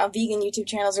on vegan YouTube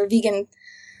channels or vegan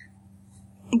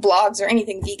blogs or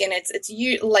anything vegan. It's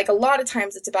like a lot of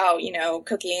times it's about,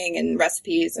 cooking and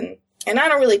recipes and I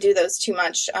don't really do those too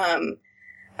much.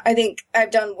 I think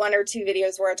I've done 1 or 2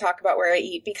 videos where I talk about where I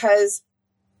eat, because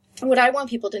what I want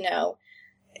people to know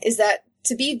is that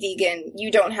to be vegan,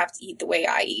 you don't have to eat the way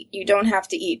I eat. You don't have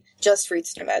to eat just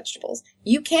fruits and vegetables.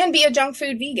 You can be a junk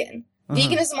food vegan.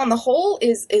 Veganism on the whole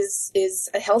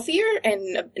is a healthier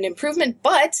and an improvement,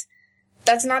 but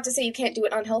that's not to say you can't do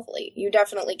it unhealthily. You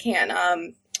definitely can.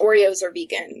 Oreos are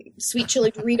vegan. Sweet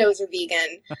chili Doritos are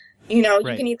vegan. You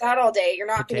can eat that all day. You're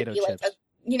not going to be like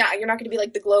you're not going to be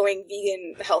like the glowing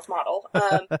vegan health model.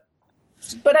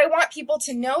 But I want people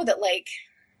to know that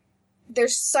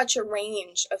there's such a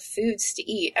range of foods to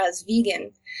eat as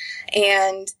vegan.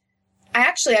 And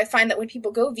I find that when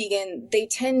people go vegan, they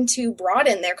tend to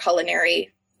broaden their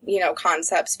culinary,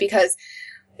 concepts, because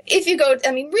if you go,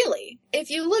 I mean, really, if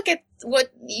you look at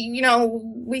what,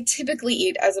 we typically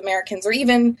eat as Americans, or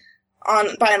even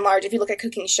by and large, if you look at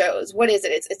cooking shows, what is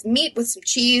it? It's meat with some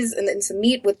cheese, and then some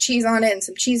meat with cheese on it, and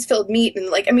some cheese-filled meat,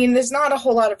 and there's not a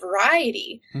whole lot of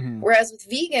variety. Mm-hmm. Whereas with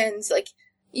vegans,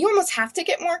 you almost have to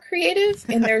get more creative,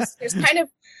 and there's kind of,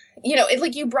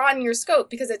 you broaden your scope,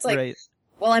 because it's right.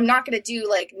 Well, I'm not going to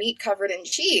do meat covered in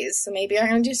cheese, so maybe I'm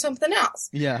going to do something else.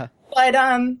 Yeah. But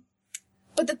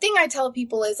the thing I tell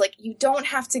people is, you don't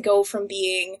have to go from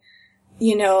being,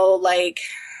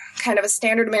 kind of a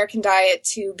standard American diet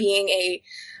to being a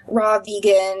raw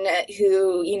vegan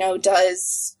who,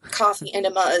 does coffee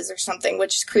enemas or something,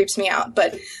 which creeps me out.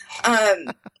 But,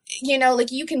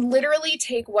 you can literally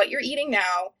take what you're eating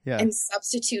now and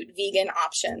substitute vegan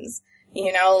options.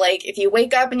 If you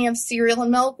wake up and you have cereal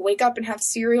and milk, wake up and have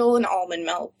cereal and almond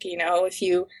milk. If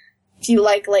you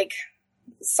like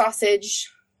sausage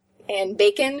and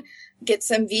bacon, get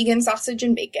some vegan sausage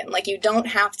and bacon. You don't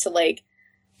have to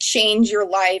change your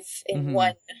life in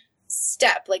one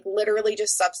step, literally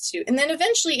just substitute. And then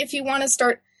eventually, if you want to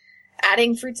start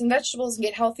adding fruits and vegetables and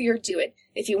get healthier, do it.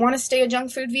 If you want to stay a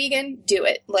junk food vegan, do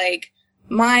it.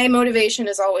 My motivation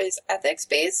is always ethics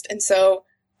based. And so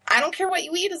I don't care what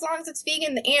you eat as long as it's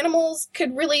vegan. The animals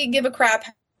could really give a crap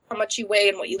how much you weigh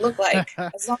and what you look like.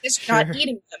 As long as you're not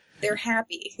eating them, they're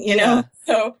happy, know?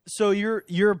 So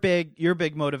your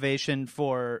big motivation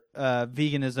for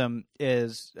veganism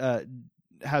is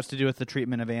has to do with the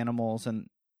treatment of animals and.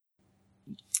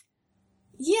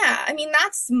 Yeah,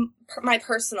 that's my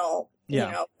personal,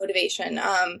 motivation.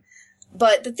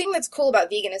 But the thing that's cool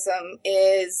about veganism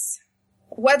is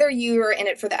whether you're in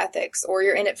it for the ethics, or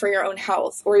you're in it for your own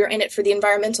health, or you're in it for the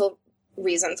environmental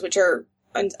reasons, which are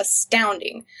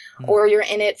astounding, or you're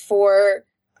in it for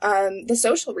the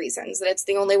social reasons, that it's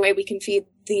the only way we can feed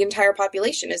the entire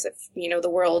population is if, the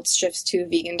world shifts to a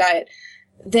vegan diet,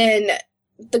 then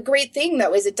the great thing,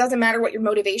 though, is it doesn't matter what your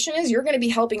motivation is. You're going to be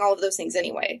helping all of those things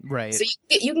anyway. Right. So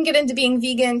you can get into being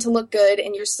vegan to look good,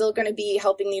 and you're still going to be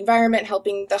helping the environment,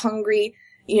 helping the hungry,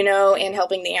 and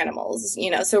helping the animals,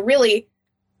 So really,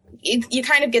 you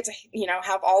kind of get to,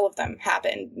 have all of them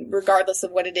happen, regardless of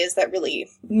what it is that really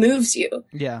moves you.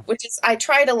 Yeah. Which is, I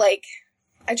try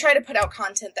to put out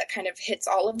content that kind of hits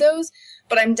all of those,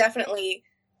 but I'm definitely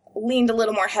leaned a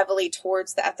little more heavily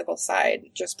towards the ethical side,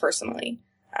 just personally.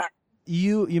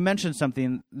 You mentioned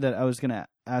something that I was going to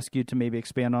ask you to maybe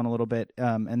expand on a little bit,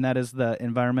 and that is the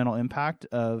environmental impact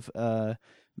of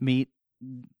meat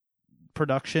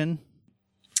production.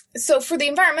 So for the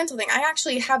environmental thing, I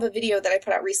actually have a video that I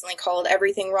put out recently called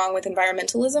Everything Wrong with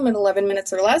Environmentalism in 11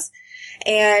 minutes or less.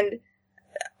 And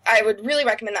I would really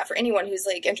recommend that for anyone who's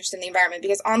interested in the environment,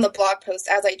 because on the blog post,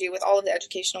 as I do with all of the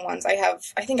educational ones, I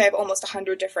think I have almost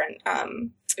 100 different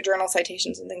journal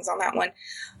citations and things on that one.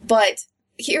 But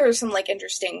here are some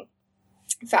interesting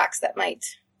facts that might,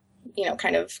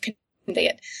 kind of convey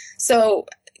it. So,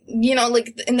 and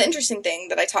the interesting thing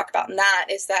that I talk about in that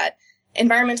is that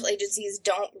environmental agencies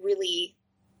don't really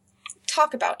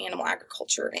talk about animal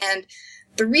agriculture. And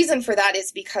the reason for that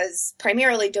is because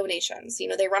primarily donations,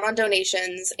 they run on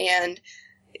donations. And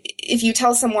if you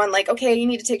tell someone okay, you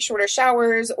need to take shorter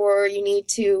showers, or you need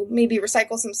to maybe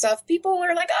recycle some stuff, people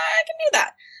are like, I can do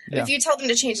that. Yeah. If you tell them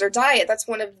to change their diet, that's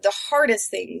one of the hardest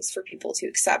things for people to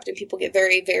accept. And people get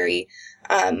very, very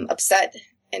upset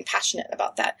and passionate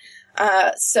about that.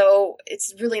 So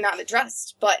it's really not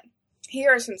addressed. But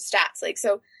here are some stats.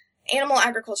 So animal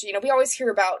agriculture, we always hear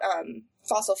about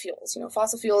fossil fuels.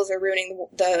 Fossil fuels are ruining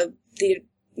the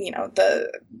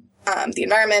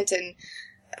environment, and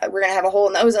we're going to have a hole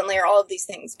in the ozone layer, all of these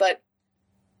things. But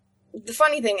the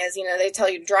funny thing is, they tell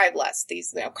you to drive less,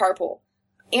 these, carpool.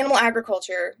 Animal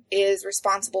agriculture is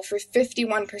responsible for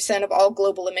 51% of all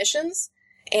global emissions,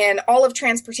 and all of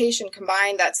transportation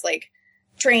combined, that's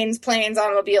trains, planes,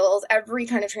 automobiles, every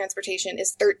kind of transportation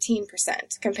is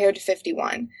 13% compared to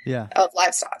 51% of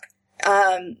livestock.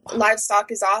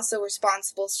 Livestock is also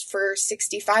responsible for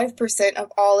 65%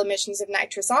 of all emissions of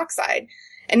nitrous oxide.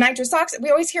 And nitrous oxide, we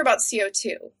always hear about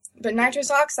CO2, but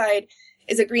nitrous oxide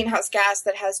is a greenhouse gas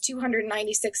that has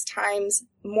 296 times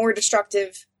more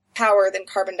destructive power than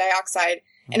carbon dioxide,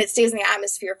 and it stays in the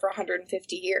atmosphere for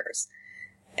 150 years.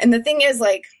 And the thing is,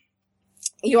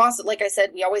 you also, like I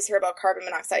said, we always hear about carbon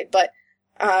monoxide,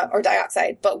 or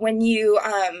dioxide, but when you,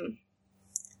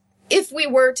 if we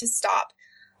were to stop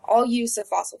all use of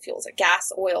fossil fuels, like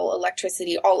gas, oil,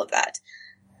 electricity, all of that,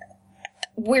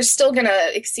 we're still going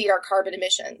to exceed our carbon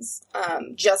emissions,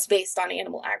 just based on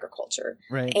animal agriculture.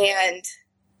 Right. And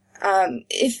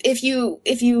if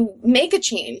you make a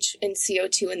change in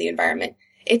CO2 in the environment,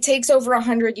 it takes over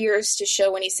 100 years to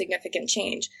show any significant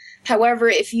change. However,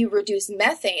 if you reduce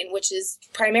methane, which is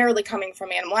primarily coming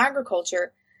from animal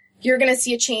agriculture, you're going to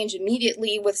see a change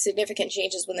immediately with significant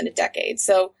changes within a decade.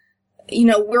 So,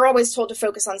 we're always told to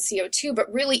focus on CO2,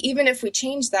 but really, even if we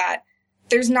change that,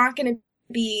 there's not going to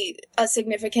be a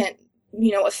significant,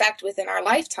 effect within our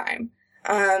lifetime.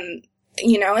 And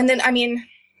then,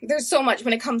 there's so much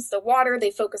when it comes to water,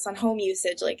 they focus on home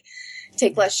usage, like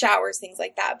take less showers, things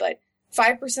like that. But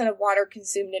 5% of water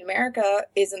consumed in America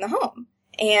is in the home.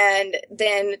 And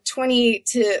then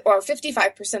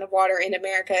 55% of water in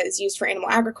America is used for animal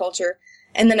agriculture.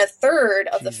 And then a third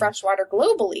of the fresh water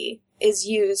globally is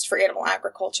used for animal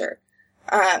agriculture.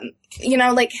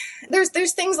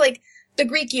 There's things like the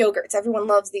Greek yogurts. Everyone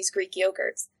loves these Greek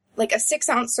yogurts. Like a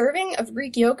 6-ounce serving of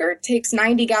Greek yogurt takes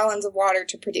 90 gallons of water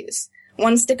to produce.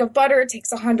 1 stick of butter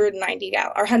takes 109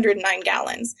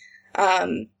 gallons.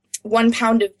 1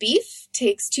 pound of beef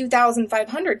takes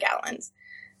 2,500 gallons.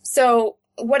 So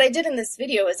what I did in this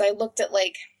video is I looked at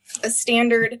like a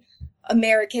standard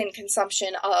American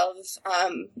consumption of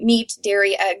meat,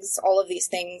 dairy, eggs, all of these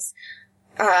things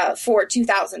for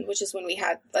 2000, which is when we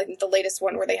had like the latest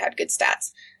one where they had good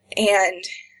stats. And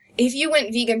if you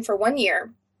went vegan for 1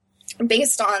 year,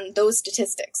 based on those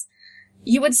statistics,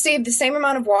 you would save the same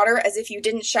amount of water as if you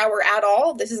didn't shower at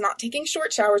all. This is not taking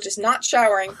short showers, just not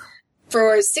showering.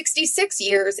 For 66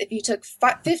 years if you took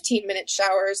 15-minute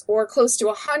showers, or close to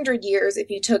 100 years if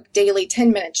you took daily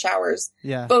 10-minute showers,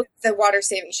 both the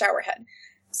water-saving shower head.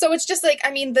 So it's just like,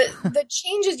 the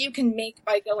changes you can make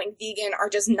by going vegan are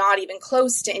just not even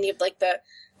close to any of like the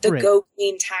right. Go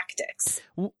green tactics.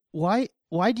 Why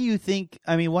do you think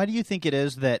it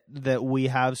is that we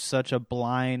have such a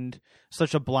blind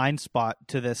spot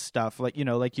to this stuff? Like,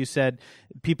 like you said,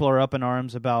 people are up in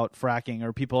arms about fracking,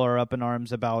 or people are up in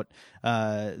arms about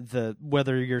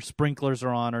whether your sprinklers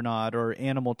are on or not, or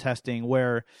animal testing,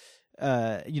 where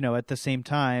at the same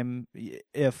time,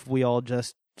 if we all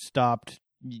just stopped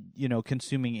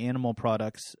consuming animal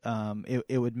products,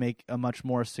 it would make a much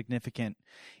more significant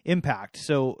impact.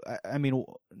 So,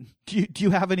 do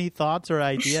you have any thoughts or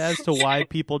ideas as to why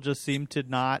people just seem to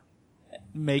not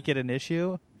make it an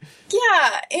issue?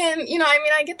 Yeah, and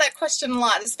I get that question a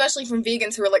lot, especially from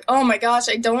vegans who are like, "Oh my gosh,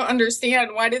 I don't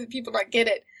understand. Why do the people not get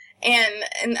it?"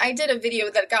 And I did a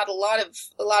video that got a lot of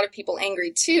people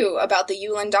angry too about the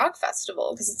Yulin Dog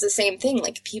Festival, because it's the same thing.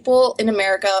 Like, people in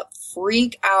America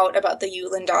freak out about the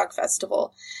Yulin Dog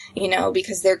Festival,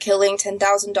 because they're killing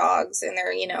 10,000 dogs and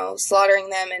they're, slaughtering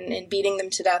them and beating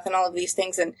them to death and all of these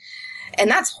things. And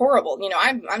that's horrible.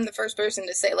 I'm the first person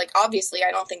to say, like, obviously I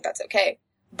don't think that's okay.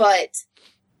 But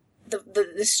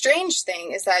the strange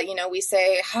thing is that, we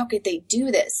say, how could they do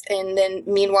this? And then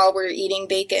meanwhile, we're eating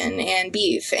bacon and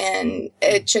beef and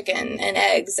chicken and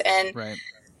eggs. And, right.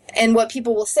 And what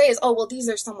people will say is, oh, well, these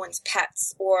are someone's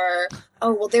pets, or,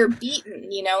 oh, well, they're beaten,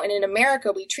 and in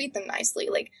America, we treat them nicely.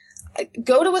 Like,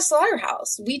 go to a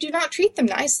slaughterhouse. We do not treat them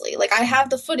nicely. Like, I have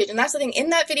the footage. And that's the thing.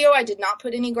 In that video, I did not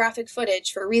put any graphic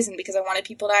footage for a reason, because I wanted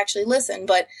people to actually listen.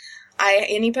 But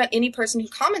any person who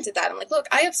commented that, I'm like, look,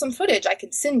 I have some footage I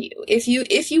could send you. If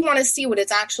you want to see what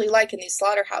it's actually like in these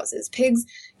slaughterhouses, pigs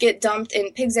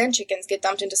and chickens get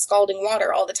dumped into scalding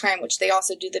water all the time, which they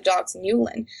also do the dogs in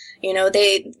Yulin.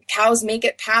 Cows make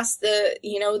it past the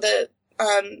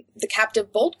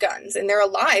captive bolt guns, and they're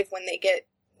alive when they get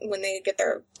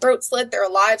their throat slit. They're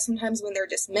alive sometimes when they're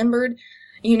dismembered.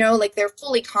 They're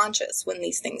fully conscious when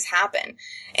these things happen.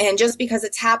 And just because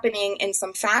it's happening in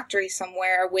some factory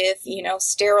somewhere with,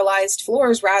 sterilized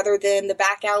floors rather than the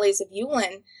back alleys of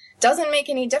Yulin doesn't make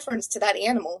any difference to that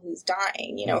animal who's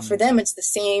dying. For them, it's the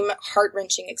same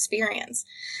heart-wrenching experience.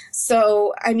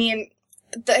 So, I think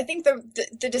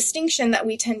the distinction that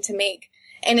we tend to make,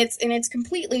 and it's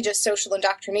completely just social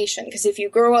indoctrination, because if you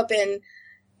grow up in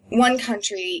one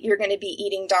country, you're going to be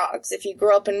eating dogs. If you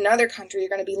grow up in another country, you're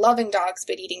going to be loving dogs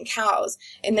but eating cows.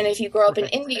 And then if you grow up in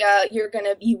India,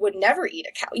 you would never eat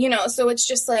a cow. So it's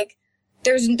just like,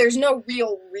 there's no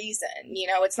real reason.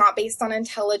 It's not based on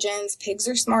intelligence. Pigs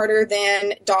are smarter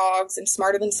than dogs and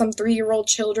smarter than some 3-year-old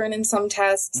children in some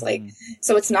tests. Mm-hmm.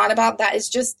 So it's not about that.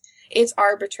 It's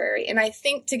arbitrary. And I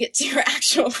think, to get to your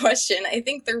actual question, I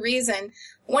think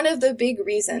one of the big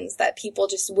reasons that people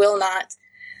just will not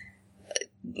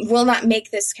make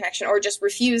this connection, or just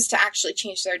refuse to actually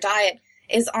change their diet,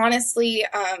 is honestly,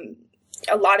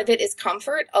 a lot of it is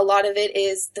comfort. A lot of it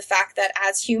is the fact that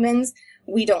as humans,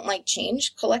 we don't like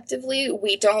change collectively.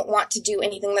 We don't want to do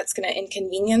anything that's going to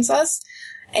inconvenience us.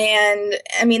 And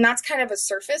that's kind of a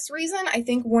surface reason. I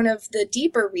think one of the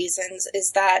deeper reasons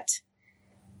is that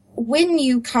when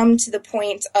you come to the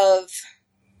point of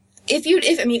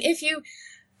if you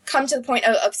come to the point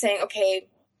of saying, okay,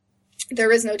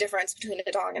 there is no difference between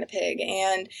a dog and a pig,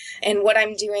 and what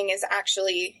I'm doing is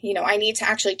actually, I need to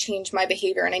actually change my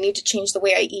behavior, and I need to change the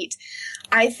way I eat.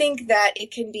 I think that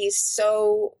it can be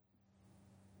so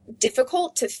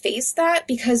difficult to face that,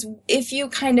 because if you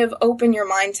kind of open your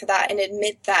mind to that and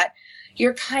admit that,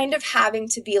 you're kind of having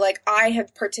to be like, I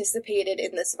have participated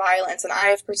in this violence, and I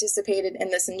have participated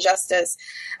in this injustice.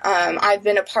 I've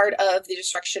been a part of the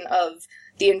destruction of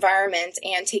the environment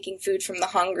and taking food from the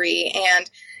hungry. And,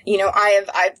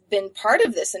 I've been part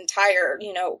of this entire,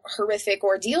 horrific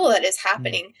ordeal that is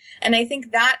happening. And I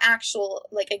think that actual,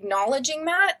 acknowledging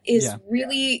that is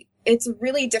really, it's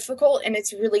really difficult, and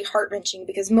it's really heart-wrenching,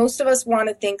 because most of us want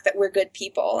to think that we're good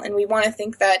people, and we want to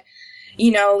think that,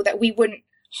 that we wouldn't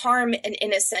harm an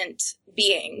innocent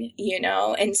being,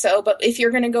 and so, but if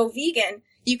you're going to go vegan,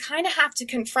 you kind of have to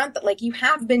confront that, you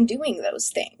have been doing those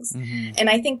things. Mm-hmm. And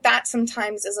I think that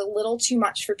sometimes is a little too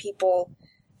much for people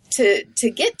to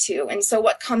get to. And so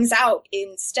what comes out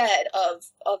instead of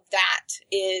that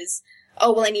is,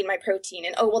 oh, well, I need my protein,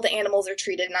 and oh, well, the animals are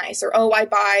treated nice, or oh, I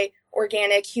buy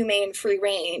organic, humane, free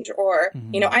range, or,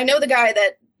 mm-hmm. I know the guy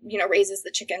that, raises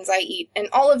the chickens I eat, and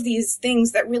all of these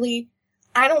things that really,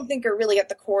 I don't think are really at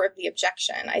the core of the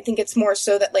objection. I think it's more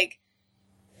so that,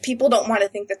 people don't want to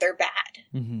think that they're bad,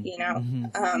 mm-hmm.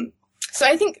 Mm-hmm. So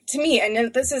I think, to me,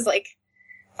 and this is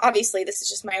obviously this is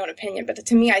just my own opinion, but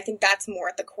to me, I think that's more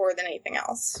at the core than anything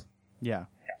else. Yeah.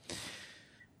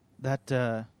 That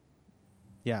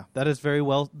is very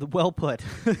well put.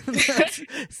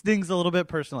 Stings a little bit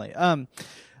personally,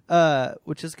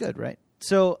 which is good, right?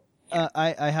 So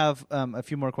I have a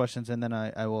few more questions, and then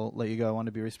I will let you go. I want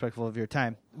to be respectful of your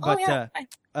time. But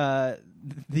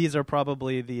these are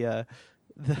probably the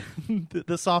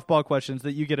softball questions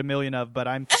that you get a million of, but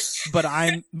I'm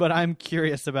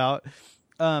curious about.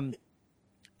 And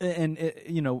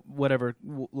whatever,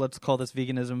 let's call this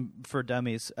veganism for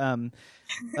dummies.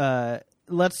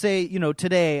 Let's say,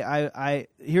 today I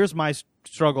here's my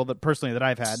struggle that personally that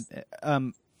I've had.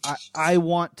 I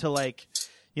want to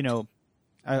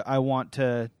I want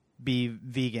to be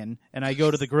vegan, and I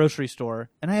go to the grocery store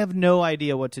and I have no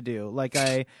idea what to do.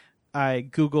 I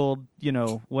Googled,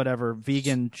 whatever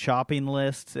vegan shopping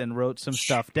lists and wrote some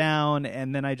stuff down,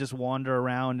 and then I just wander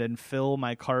around and fill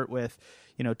my cart with,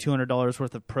 $200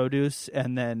 worth of produce,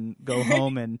 and then go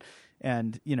home and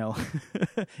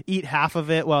eat half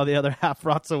of it while the other half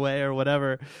rots away or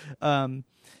whatever.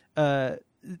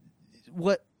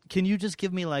 What can you just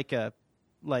give me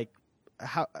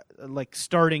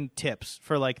starting tips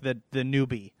for the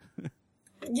newbie?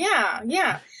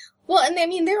 Yeah. Well, and I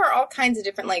mean, there are all kinds of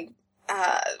different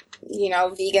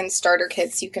vegan starter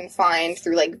kits you can find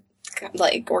through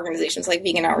organizations like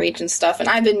Vegan Outreach and stuff. And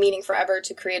I've been meaning forever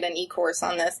to create an e-course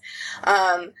on this.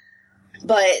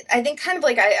 But I think kind of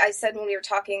I said when we were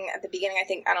talking at the beginning, I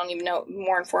think, I don't even know,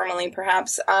 more informally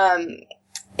perhaps,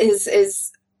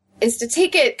 is to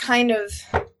take it kind of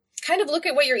look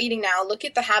at what you're eating now, look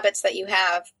at the habits that you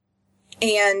have,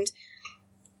 and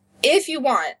if you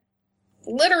want,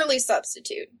 literally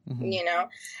substitute, mm-hmm.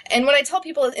 And what I tell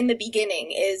people in the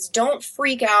beginning is, don't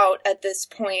freak out at this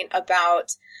point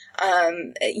about,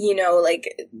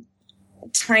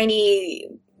 tiny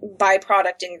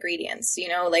byproduct ingredients,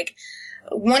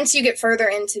 once you get further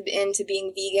into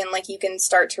being vegan, you can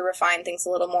start to refine things a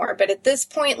little more. But at this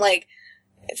point,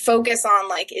 focus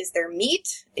on, is there meat?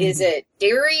 Mm-hmm. Is it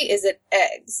dairy? Is it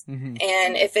eggs? Mm-hmm.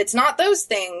 And if it's not those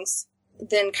things,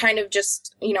 then kind of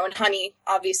just, and honey,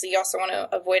 obviously you also want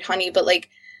to avoid honey, but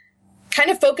kind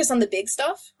of focus on the big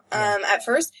stuff, at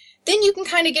first. Then you can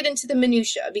kind of get into the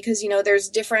minutia, because, there's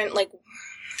different,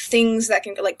 things that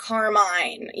can,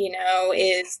 carmine,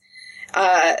 is,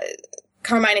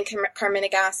 carmine and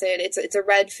carminic acid. It's a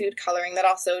red food coloring that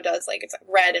also does, it's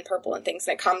red and purple and things,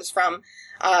 and it comes from,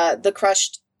 the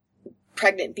crushed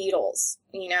pregnant beetles,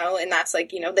 and that's the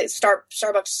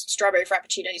Starbucks strawberry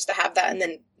frappuccino used to have that, and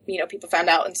then, people found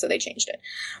out, and so they changed it.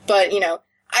 But,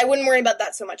 I wouldn't worry about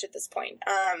that so much at this point.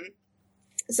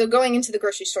 So going into the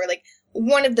grocery store,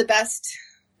 one of the best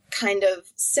kind of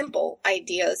simple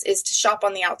ideas is to shop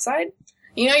on the outside.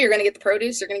 You're going to get the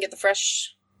produce, you're going to get the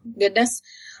fresh goodness.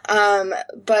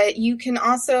 But you can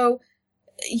also,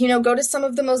 go to some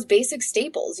of the most basic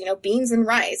staples, beans and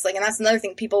rice. And that's another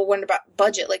thing people wonder about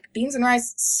budget. Beans and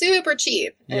rice, super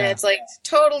cheap. And it's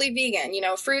totally vegan,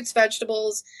 fruits,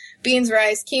 vegetables, beans,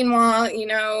 rice,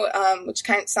 quinoa, which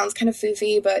sounds kind of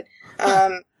foofy, but,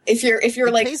 if you're it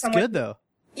tastes someone, good though.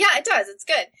 Yeah, it does. It's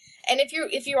good. And if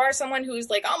you are someone who's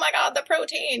oh my God, the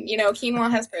protein,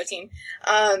 quinoa has protein.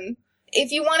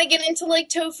 if you want to get into like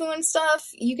tofu and stuff,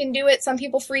 you can do it. Some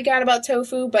people freak out about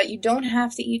tofu, but you don't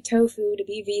have to eat tofu to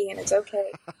be vegan. It's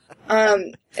okay.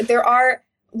 There are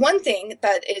one thing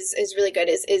that is really good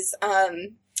is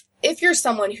if you're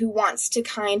someone who wants to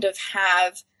kind of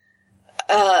have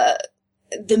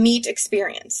the meat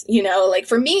experience, you know, like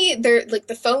for me, they're like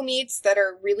the faux meats that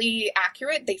are really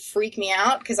accurate. They freak me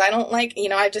out because I don't like, you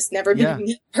know, I've just never been a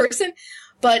meat person.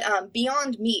 But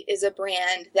Beyond Meat is a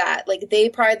brand that like they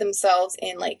pride themselves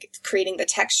in like creating the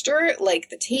texture, like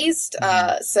the taste.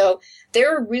 So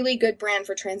they're a really good brand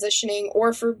for transitioning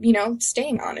or for, you know,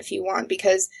 staying on if you want,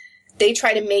 because they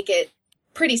try to make it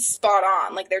pretty spot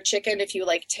on. Like their chicken, if you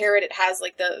like tear it, it has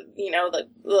like the, you know,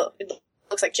 it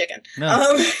looks like chicken.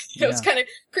 No. It kind of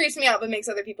creeps me out, but makes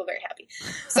other people very happy.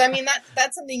 So, I mean,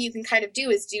 that's something you can kind of do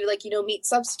is do like, you know, meat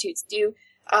substitutes, do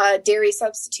dairy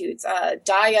substitutes,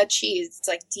 Daiya cheese. It's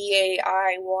like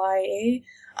Daiya,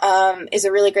 is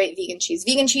a really great vegan cheese.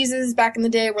 Vegan cheeses back in the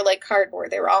day were like cardboard.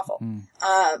 They were awful.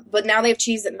 But now they have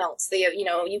cheese that melts. They, you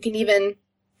know, you can even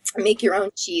make your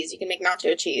own cheese. You can make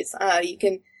nacho cheese.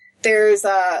 There's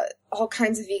all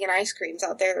kinds of vegan ice creams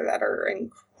out there that are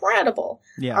incredible.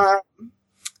 Yeah.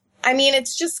 I mean,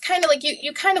 it's just kind of like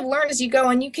you kind of learn as you go,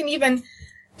 and you can even,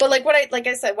 but like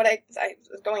I said, I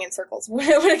was going in circles. What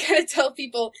I kind of tell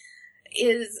people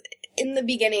is in the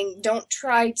beginning, don't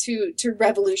try to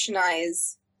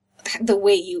revolutionize the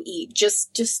way you eat.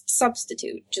 Just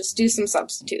substitute. Just do some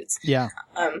substitutes. Yeah.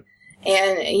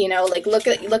 And you know, like look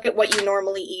at what you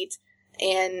normally eat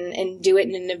and do it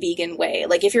in a vegan way.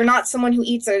 Like if you're not someone who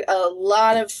eats a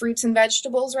lot of fruits and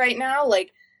vegetables right now,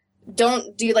 like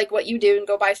don't do like what you do and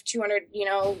go buy $200, you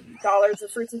know, dollars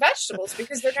of fruits and vegetables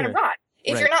because they're going to rot.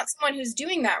 If you're not someone who's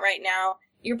doing that right now,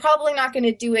 you're probably not going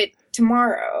to do it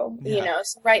tomorrow, you know?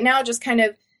 So right now, just kind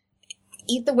of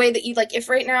eat the way that you like.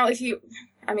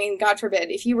 I mean, God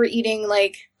forbid, if you were eating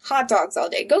like hot dogs all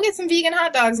day, go get some vegan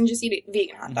hot dogs and just eat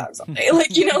vegan hot dogs all day.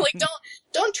 Like, you know, like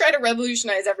don't try to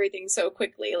revolutionize everything so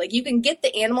quickly. Like you can get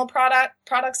the animal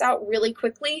products out really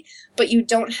quickly, but you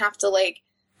don't have to like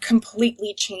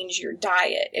completely change your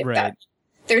diet.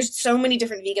 There's so many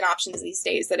different vegan options these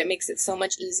days that it makes it so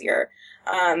much easier.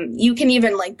 You can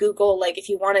even like Google, like if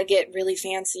you want to get really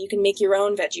fancy, you can make your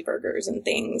own veggie burgers and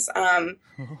things.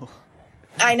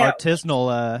 I know.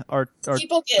 Artisanal,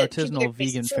 artisanal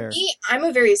vegan fare. For me, I'm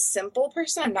a very simple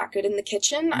person. I'm not good in the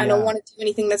kitchen. I don't want to do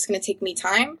anything that's going to take me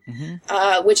time,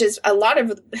 which is a lot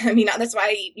of, I mean, that's why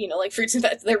I eat, you know, like fruits and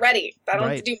vegetables. They're ready. I don't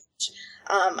have to do much.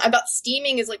 About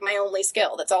steaming is like my only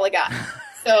skill. That's all I got.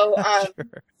 So,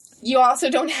 you also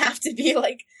don't have to be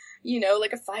like, you know,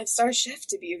 like a 5-star chef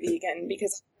to be a vegan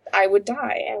because I would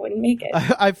die. I wouldn't make it.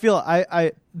 I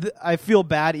feel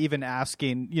bad even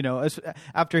asking, you know,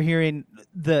 after hearing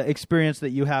the experience that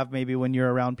you have maybe when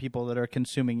you're around people that are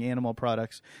consuming animal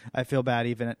products. I feel bad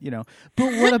even, you know,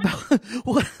 but what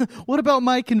about what about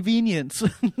my convenience?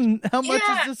 How much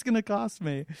is this going to cost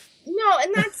me? No,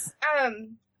 and that's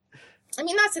I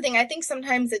mean, that's the thing. I think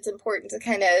sometimes it's important to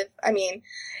kind of, I mean,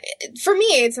 for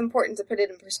me, it's important to put it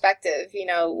in perspective, you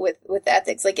know, with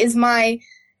ethics. Like, is my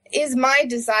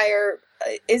desire,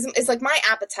 is like my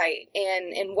appetite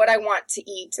and what I want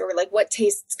to eat or like what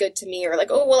tastes good to me or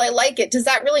like, oh, well, I like it. Does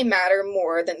that really matter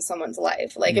more than someone's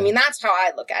life? Like, I mean, that's how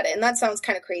I look at it. And that sounds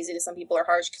kind of crazy to some people or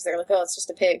harsh because they're like, oh, it's just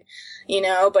a pig, you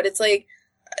know, but it's like,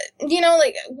 you know,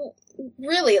 like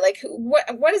really, like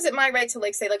what is it my right to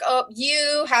like say like, oh,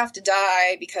 you have to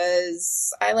die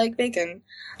because I like bacon?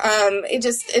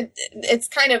 It's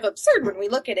kind of absurd when we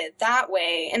look at it that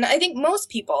way. And I think most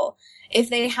people, if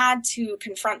they had to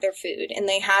confront their food and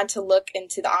they had to look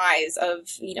into the eyes of,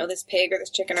 you know, this pig or this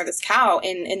chicken or this cow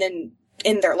and then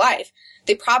in their life,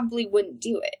 they probably wouldn't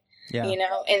do it, you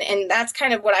know? And that's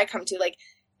kind of what I come to. Like,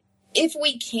 if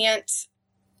we can't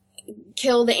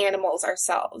kill the animals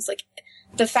ourselves, like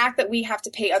the fact that we have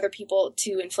to pay other people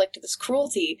to inflict this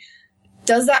cruelty,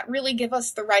 does that really give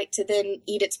us the right to then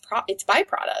eat its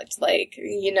byproduct? Like,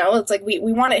 you know, it's like we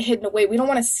want it hidden away. We don't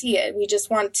want to see it. We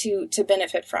just want to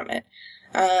benefit from it.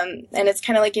 And it's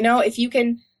kind of like, you know, if you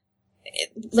can,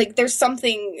 like, there's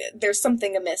something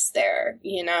amiss there,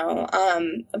 you know?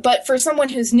 But for someone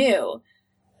who's new,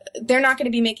 they're not going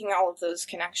to be making all of those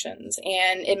connections.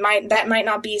 And that might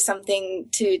not be something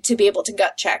to be able to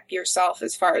gut check yourself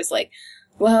as far as like,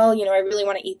 well, you know, I really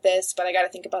want to eat this, but I got to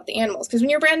think about the animals. Because when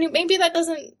you're brand new, maybe it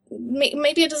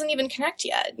doesn't even connect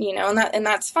yet, you know, and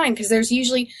that's fine. Because there's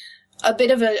usually a bit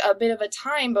of a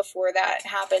time before that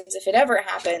happens, if it ever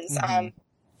happens.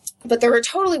 But there are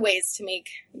totally ways to make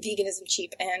veganism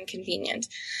cheap and convenient.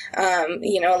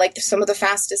 You know, like some of the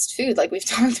fastest food, like we've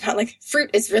talked about, like fruit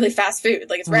is really fast food.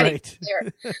 Like it's ready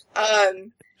there.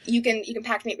 You can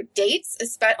packmate with dates.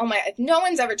 Oh my! If no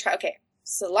one's ever tried. Okay,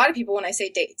 so a lot of people, when I say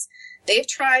dates, they've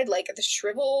tried like the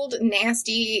shriveled,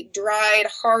 nasty, dried,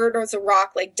 hard as a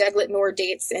rock, like Deglet Nor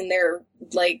dates in their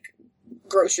like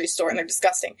grocery store, and they're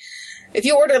disgusting. If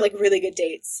you order like really good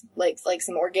dates, like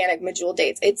some organic medjool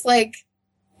dates, it's like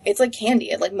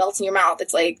candy. It like melts in your mouth.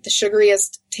 It's like the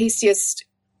sugariest, tastiest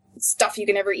stuff you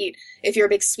can ever eat. If you're a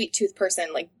big sweet tooth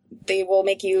person, like they will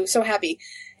make you so happy.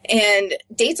 And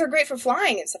dates are great for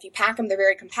flying and stuff. You pack them, they're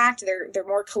very compact, they're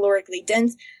more calorically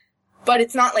dense, but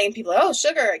it's not letting people, oh,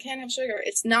 sugar, I can't have sugar.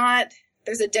 It's not,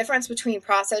 there's a difference between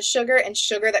processed sugar and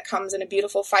sugar that comes in a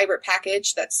beautiful fiber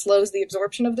package that slows the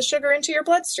absorption of the sugar into your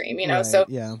bloodstream, you know? Right, so,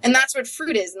 yeah. And that's what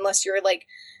fruit is, unless you're like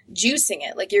juicing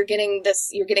it. Like you're getting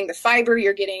the fiber,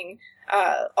 you're getting,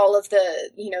 all of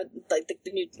the, you know, like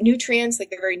the nutrients,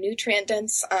 like they're very nutrient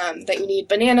dense, that you need.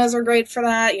 Bananas are great for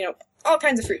that, you know, all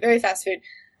kinds of fruit, very fast food.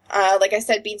 Like I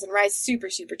said, beans and rice, super,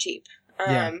 super cheap.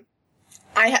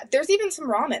 There's even some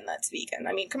ramen that's vegan.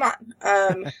 I mean, come on.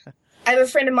 I have a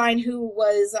friend of mine who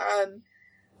was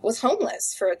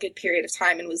homeless for a good period of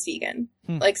time and was vegan.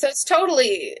 Like, so it's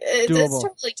totally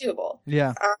doable.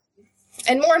 Yeah.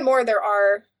 And more there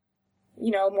are, you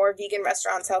know, more vegan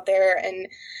restaurants out there, and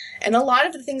a lot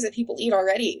of the things that people eat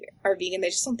already are vegan. They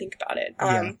just don't think about it.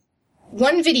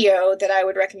 One video that I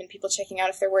would recommend people checking out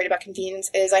if they're worried about convenience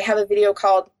is I have a video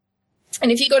called,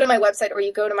 and if you go to my website or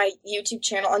you go to my YouTube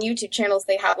channel, on YouTube channels,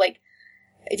 they have like,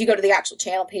 if you go to the actual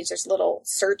channel page, there's a little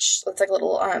search. It's like a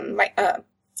little,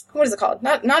 what is it called?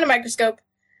 Not a microscope,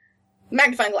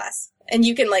 magnifying glass. And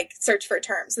you can like search for a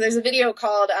term. So there's a video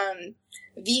called,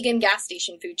 Vegan Gas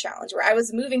Station Food Challenge, where I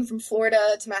was moving from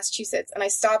Florida to Massachusetts, and I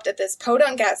stopped at this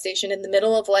podunk gas station in the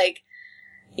middle of like,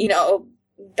 you know,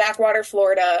 backwater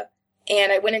Florida.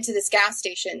 And I went into this gas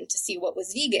station to see what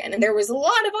was vegan, and there was a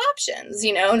lot of options,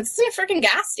 you know, and it's a freaking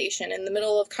gas station in the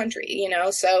middle of country, you know,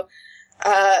 so,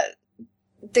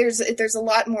 there's a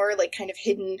lot more like kind of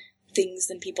hidden things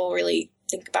than people really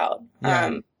think about.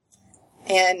 Yeah.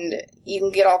 And you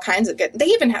can get all kinds of good, they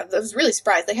even have, I was really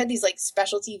surprised, they had these like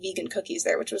specialty vegan cookies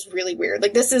there, which was really weird.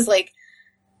 Like this is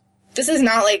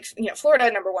not like, you know,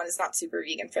 Florida, number one, is not super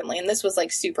vegan friendly, and this was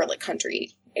like super like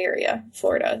country area,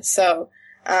 Florida. So,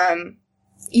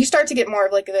 you start to get more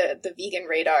of like the vegan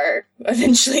radar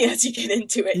eventually as you get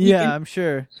into it. Yeah, I'm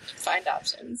sure. Find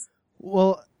options.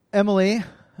 Well, Emily,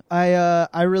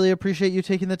 I really appreciate you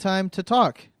taking the time to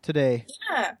talk today.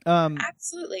 Yeah,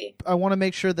 absolutely. I want to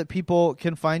make sure that people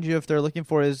can find you if they're looking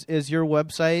for. Is your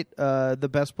website the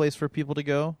best place for people to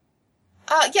go?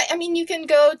 Yeah, I mean, you can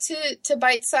go to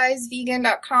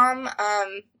bitesizevegan.com.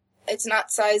 It's not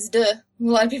sized. A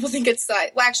lot of people think it's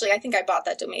sized. Well, actually, I think I bought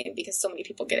that domain because so many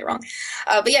people get it wrong.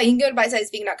 But yeah, you can go to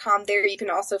bitesizevegan.com. There you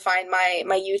can also find my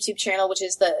YouTube channel, which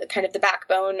is the kind of the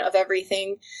backbone of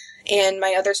everything, and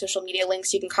my other social media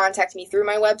links. You can contact me through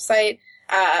my website.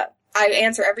 I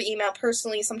answer every email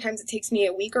personally. Sometimes it takes me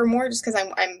a week or more just because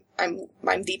I'm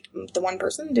the one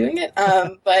person doing it.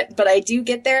 But I do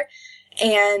get there.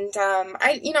 And,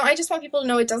 I just want people to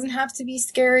know it doesn't have to be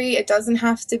scary. It doesn't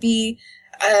have to be,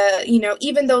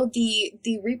 even though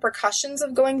the repercussions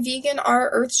of going vegan are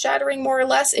earth shattering more or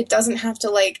less, it doesn't have to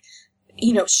like,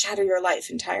 shatter your life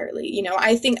entirely.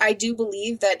 I do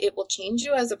believe that it will change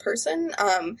you as a person.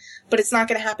 But it's not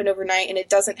going to happen overnight, and it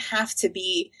doesn't have to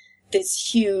be this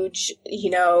huge,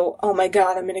 oh my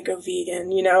God, I'm going to go vegan,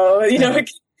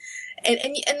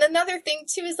 and another thing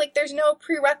too is like, there's no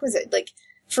prerequisite, like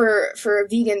for a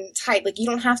vegan type, like you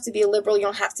don't have to be a liberal, you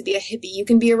don't have to be a hippie, you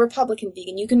can be a Republican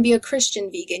vegan, you can be a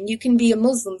Christian vegan, you can be a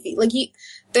Muslim vegan, like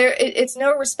it's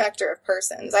no respecter of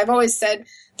persons. I've always said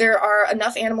there are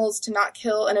enough animals to not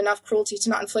kill and enough cruelty to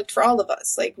not inflict for all of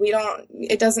us. Like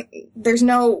there's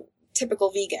no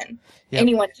typical vegan. Yep.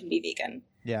 Anyone can be vegan.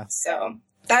 Yeah. So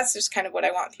that's just kind of what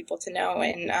I want people to know.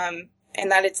 And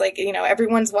that it's like,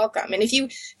 everyone's welcome. And if you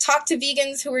talk to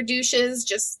vegans who are douches,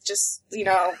 just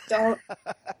don't,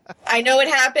 I know it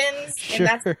happens. Sure. And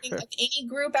that's the thing of any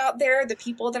group out there, the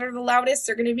people that are the loudest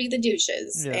are going to be the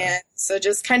douches. Yeah. And so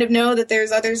just kind of know that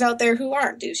there's others out there who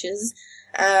aren't douches,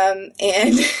 and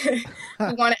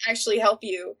who want to actually help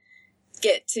you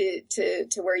get to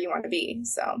where you want to be.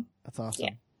 So that's awesome.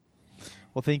 Yeah.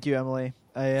 Well, thank you, Emily.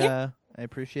 I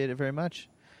appreciate it very much.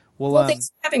 Well, thanks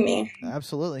for having me.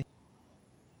 Absolutely.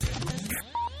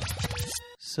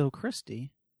 So,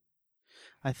 Christy,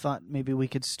 I thought maybe we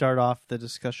could start off the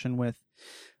discussion with,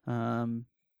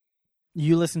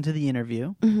 you listened to the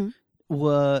interview. Mm-hmm.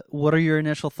 What are your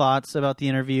initial thoughts about the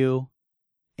interview?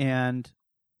 And,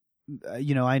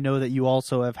 I know that you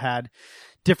also have had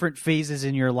different phases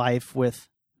in your life with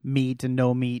meat and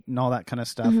no meat and all that kind of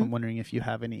stuff. Mm-hmm. I'm wondering if you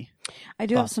have any. I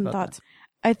do have thoughts some about thoughts.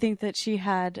 I think that she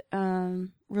had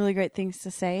really great things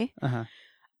to say. Uh-huh.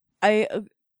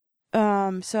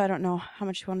 So I don't know how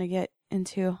much you want to get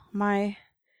into my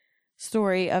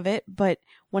story of it, but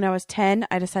when I was 10,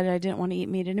 I decided I didn't want to eat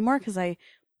meat anymore because I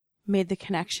made the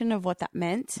connection of what that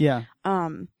meant. Yeah.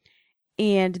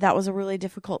 And that was a really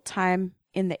difficult time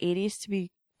in the 80s to be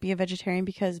a vegetarian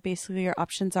because basically your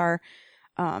options are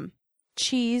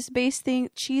cheese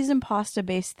and pasta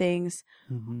based things,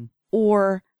 mm-hmm.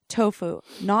 or tofu.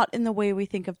 Not in the way we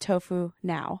think of tofu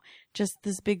now, just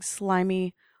this big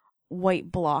slimy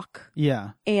white block.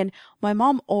 Yeah. And my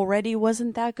mom already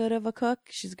wasn't that good of a cook.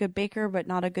 She's a good baker, but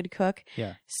not a good cook.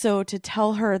 Yeah. So to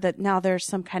tell her that now there's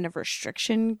some kind of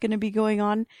restriction going to be going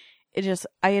on,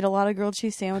 I ate a lot of grilled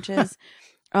cheese sandwiches.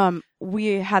 I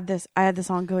had this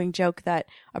ongoing joke that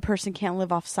a person can't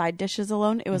live off side dishes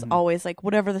alone. It was mm-hmm. always like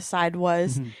whatever the side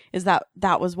was, mm-hmm. is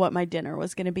that was what my dinner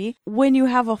was going to be. When you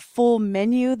have a full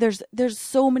menu, there's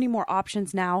so many more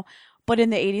options now, but in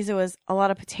the 80s it was a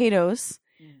lot of potatoes,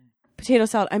 potato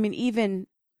salad. I mean, even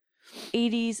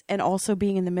 80s and also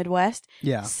being in the Midwest,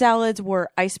 salads were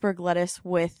iceberg lettuce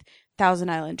with Thousand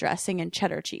Island dressing and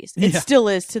cheddar cheese. It still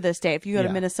is to this day. If you go to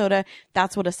Minnesota,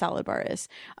 that's what a salad bar is.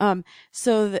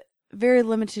 So the very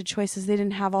limited choices. They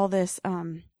didn't have all this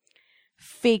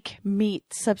fake meat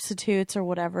substitutes or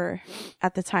whatever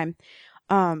at the time.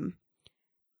 And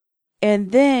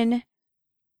then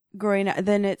growing up,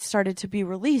 then it started to be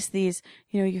released. These,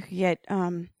 you could get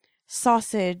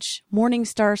sausage,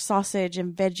 Morningstar sausage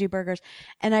and veggie burgers.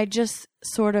 And I just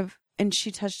sort of, and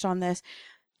she touched on this,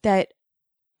 that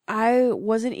I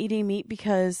wasn't eating meat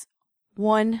because,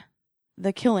 one,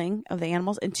 the killing of the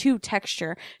animals, and two,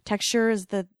 texture. Texture is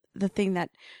the thing that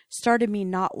started me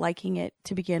not liking it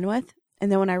to begin with.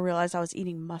 And then when I realized I was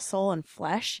eating muscle and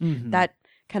flesh, mm-hmm. that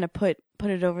kind of put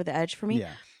it over the edge for me.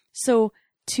 Yeah. So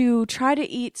to try to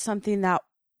eat something that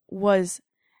was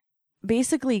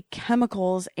basically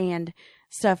chemicals and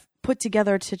stuff put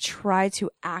together to try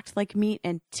to act like meat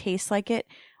and taste like it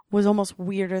was almost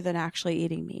weirder than actually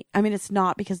eating meat. I mean, it's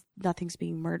not because nothing's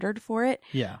being murdered for it.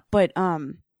 Yeah. But,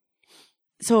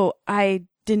 so I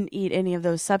didn't eat any of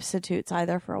those substitutes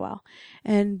either for a while.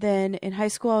 And then in high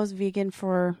school, I was vegan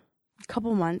for a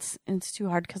couple months, and it's too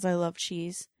hard because I love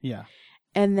cheese. Yeah.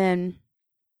 And then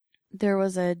there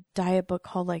was a diet book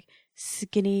called like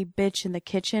Skinny Bitch in the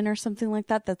Kitchen or something like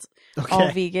that. That's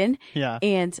all vegan. Yeah.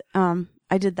 And,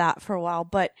 I did that for a while,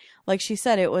 but like she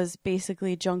said, it was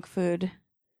basically junk food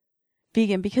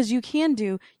vegan, because you can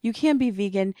be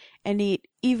vegan and eat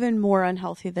even more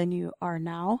unhealthy than you are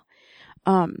now.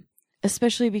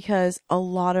 Especially because a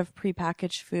lot of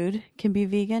prepackaged food can be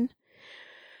vegan.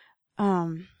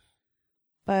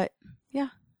 But yeah,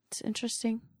 it's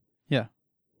interesting. Yeah.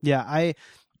 Yeah.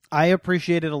 I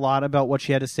appreciated a lot about what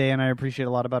she had to say, and I appreciate a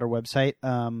lot about her website.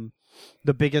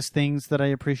 The biggest things that I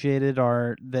appreciated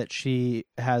are that she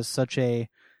has such a,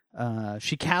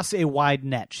 she casts a wide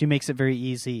net. She makes it very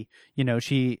easy.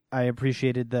 I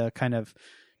appreciated the kind of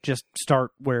just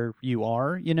start where you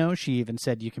are, she even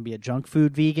said you can be a junk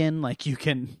food vegan. Like you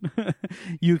can,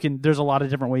 there's a lot of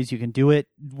different ways you can do it,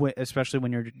 especially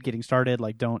when you're getting started.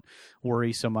 Like, don't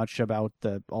worry so much about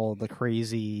all the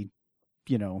crazy,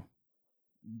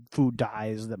 food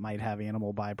dyes that might have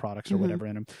animal byproducts or mm-hmm. whatever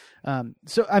in them.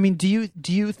 So, I mean, do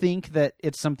you think that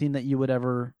it's something that you would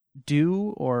ever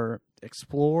do or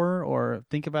explore or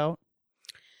think about?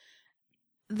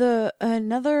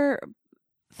 Another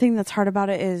thing that's hard about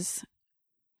it is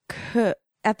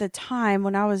at the time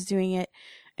when I was doing it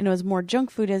and it was more junk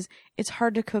food, is it's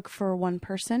hard to cook for one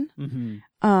person.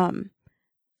 Mm-hmm.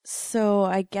 So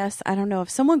I guess, I don't know, if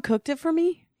someone cooked it for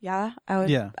me,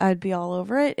 I'd be all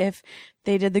over it. If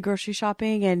they did the grocery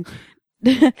shopping and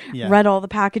read all the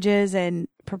packages and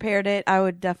prepared it, I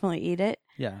would definitely eat it.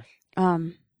 Yeah.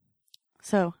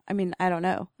 So, I mean, I don't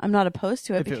know. I'm not opposed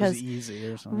to it because it was easy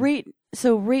or something.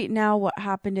 Right now what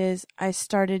happened is I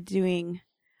started eating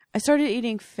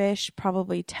fish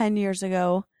probably 10 years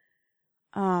ago.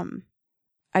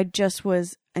 I just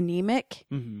was anemic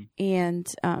mm-hmm. and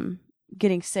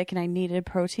getting sick, and I needed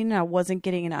protein, and I wasn't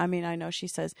getting it. I mean, I know she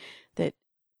says that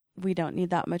we don't need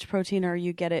that much protein, or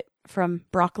you get it from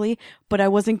broccoli, but I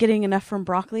wasn't getting enough from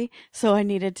broccoli, so I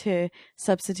needed to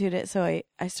substitute it. So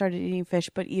I started eating fish,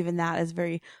 but even that is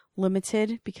very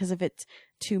limited because if it's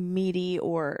too meaty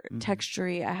or mm-hmm.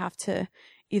 textury, I have to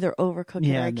either overcook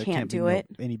it or I can't do it.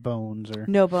 Any bones or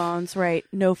no bones, right?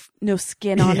 No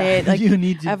skin on it. Like, you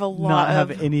need to I have a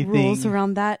lot of rules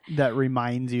around that. That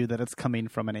reminds you that it's coming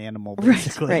from an animal,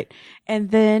 basically. Right. And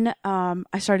then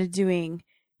I started doing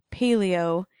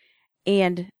paleo,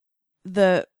 and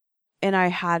I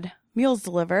had meals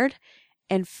delivered,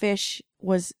 and fish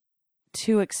was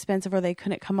too expensive, or they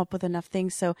couldn't come up with enough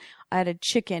things. So I had a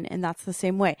chicken, and that's the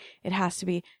same way. It has to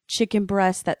be chicken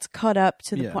breast that's cut up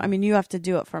to the point. I mean, you have to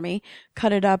do it for me.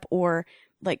 Cut it up, or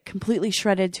like completely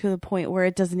shredded to the point where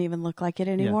it doesn't even look like it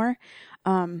anymore.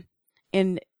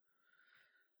 And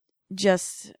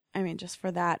just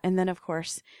for that. And then of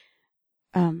course,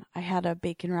 I had a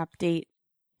bacon wrap date.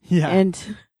 Yeah.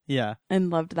 And yeah. And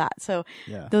loved that. So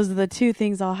those are the two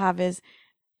things I'll have is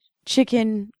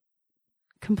chicken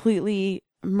completely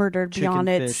murdered chicken, beyond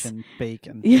fish, its and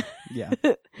bacon. Yeah.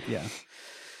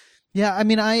 Yeah. I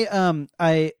mean,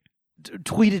 I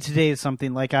tweeted today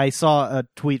something like I saw a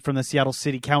tweet from the Seattle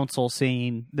City Council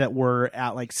saying that we're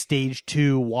at like stage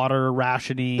 2 water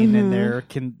rationing, and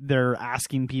they're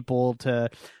asking people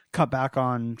to cut back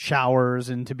on showers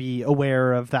and to be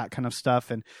aware of that kind of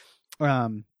stuff. And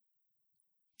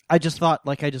I just thought,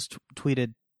 like, I just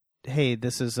tweeted, hey,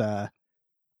 this is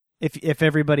if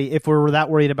we're that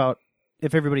worried about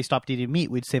if everybody stopped eating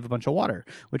meat, we'd save a bunch of water,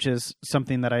 which is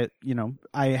something that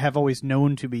I have always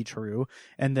known to be true.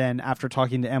 And then after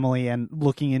talking to Emily and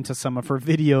looking into some of her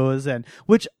videos, and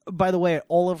which, by the way,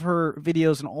 all of her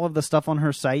videos and all of the stuff on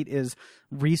her site is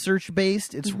research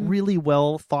based. It's really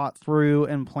well thought through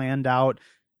and planned out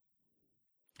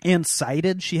and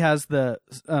cited. She has the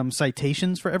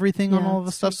citations for everything on all of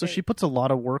the stuff. So she puts a lot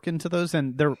of work into those,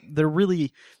 and they're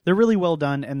really well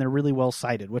done, and they're really well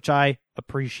cited, which I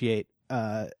appreciate.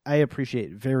 I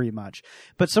appreciate very much.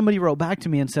 But somebody wrote back to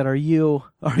me and said, are you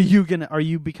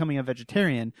becoming a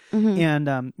vegetarian?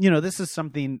 And, this is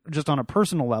something just on a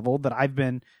personal level that I've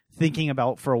been thinking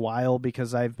about for a while,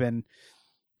 because I've been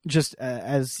just,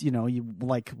 as you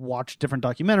like watch different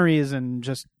documentaries, and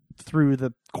just through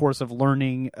the course of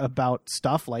learning about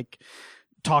stuff, like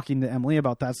talking to Emily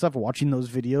about that stuff, watching those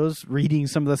videos, reading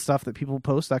some of the stuff that people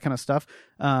post, that kind of stuff.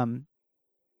 I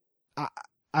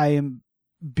am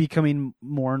becoming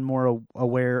more and more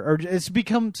aware, or it's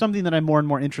become something that I'm more and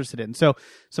more interested in. So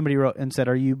somebody wrote and said,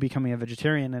 are you becoming a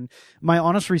vegetarian? And my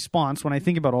honest response when I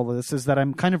think about all of this is that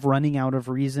I'm kind of running out of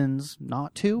reasons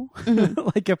not to.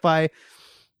 Like if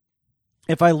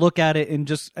I look at it in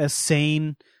just a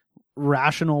sane,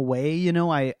 rational way,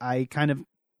 I kind of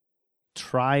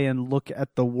try and look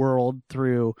at the world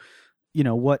through,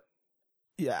 what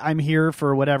I'm here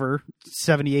for, whatever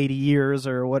 70, 80 years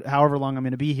or however long I'm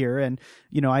going to be here. And,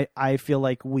 I feel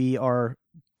like we are,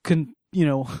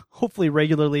 hopefully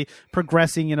regularly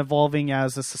progressing and evolving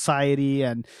as a society.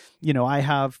 And, I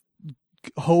have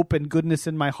hope and goodness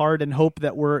in my heart, and hope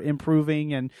that we're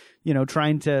improving and,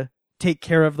 trying to take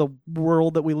care of the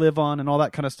world that we live on and all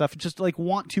that kind of stuff. Just like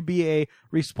want to be a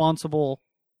responsible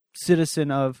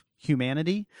citizen of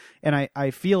humanity. And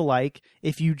I feel like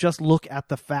if you just look at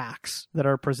the facts that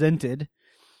are presented,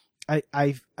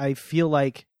 I feel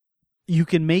like you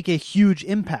can make a huge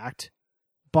impact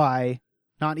by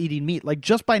not eating meat. Like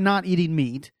just by not eating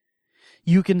meat,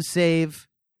 you can save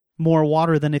more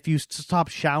water than if you stop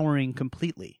showering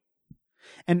completely.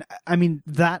 And I mean,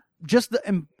 that just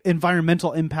the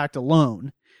environmental impact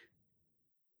alone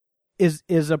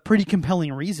is a pretty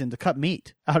compelling reason to cut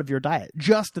meat out of your diet.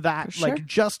 Just that, like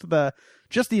just the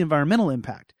environmental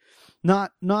impact,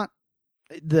 not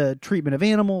the treatment of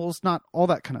animals, not all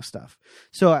that kind of stuff.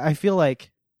 So I feel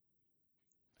like,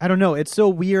 I don't know, it's so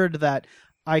weird that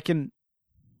I can,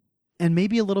 and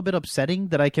maybe a little bit upsetting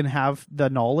that I can have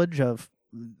that knowledge. And,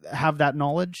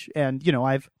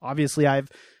 I've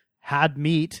had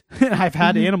meat and I've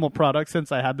had animal products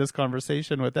since I had this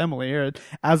conversation with Emily, or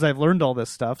as I've learned all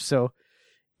this stuff. So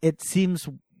it seems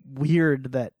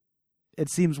weird that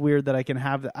I can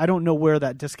have that. I don't know where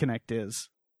that disconnect is.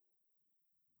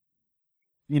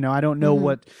 I don't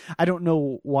know I don't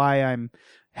know why I'm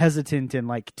hesitant in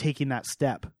like taking that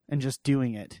step and just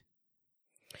doing it.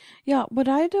 Yeah. What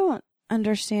I don't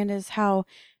understand is how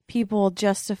people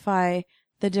justify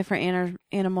the different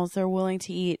animals they're willing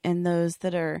to eat, and those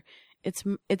that are, it's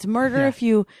murder if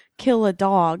you kill a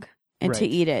dog and to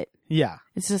eat it. Yeah.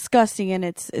 It's disgusting and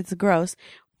it's gross,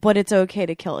 but it's okay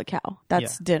to kill a cow.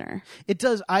 That's dinner. It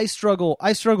does. I struggle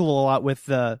a lot with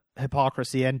the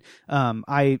hypocrisy, and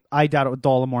I doubt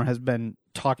Dollemore has been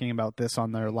talking about this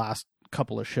on their last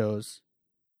couple of shows.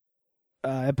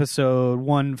 Episode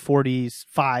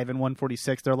 145 and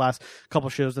 146, their last couple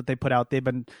shows that they put out, they've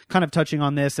been kind of touching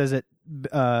on this as it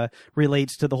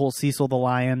relates to the whole Cecil the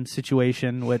Lion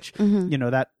situation, which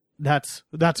that's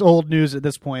old news at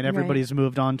this point. Everybody's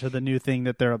moved on to the new thing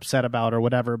that they're upset about or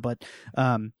whatever. But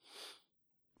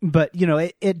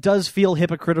it does feel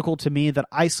hypocritical to me that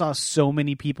I saw so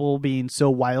many people being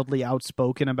so wildly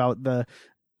outspoken about the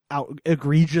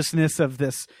egregiousness of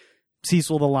this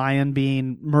Cecil the lion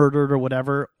being murdered or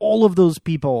whatever, all of those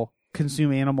people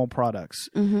consume animal products.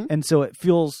 Mm-hmm. And so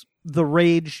the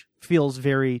rage feels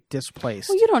very displaced.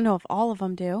 Well, you don't know if all of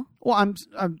them do. Well,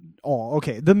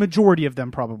 okay. The majority of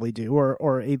them probably do,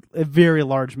 or a very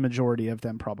large majority of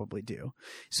them probably do.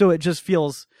 So it just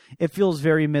feels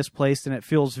very misplaced, and it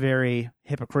feels very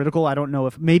hypocritical. I don't know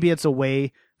if maybe it's a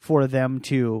way for them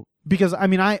to, because I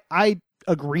mean, I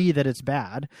agree that it's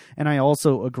bad, and I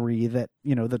also agree that,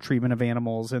 you know, the treatment of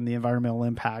animals and the environmental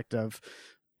impact of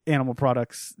animal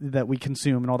products that we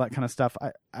consume and all that kind of stuff,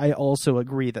 I also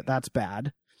agree that that's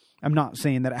bad. I'm not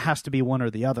saying that it has to be one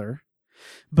or the other,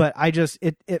 but I just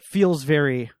it feels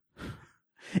very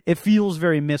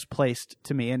misplaced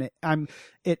to me, and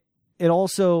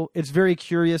it's very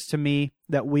curious to me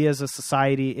that we as a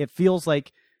society, it feels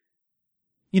like,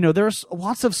 you know, there's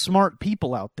lots of smart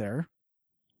people out there,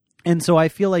 and so I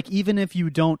feel like even if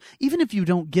you don't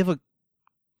give a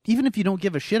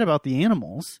shit about the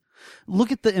animals,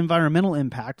 look at the environmental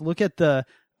impact. Look at the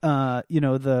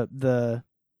the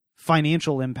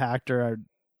financial impact, or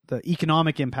the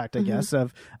economic impact, I guess,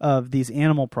 of these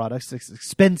animal products. It's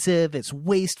expensive. It's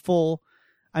wasteful.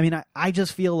 I mean, I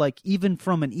just feel like even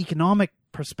from an economic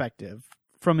perspective,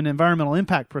 from an environmental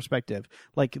impact perspective,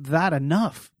 like that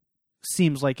enough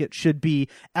seems like it should be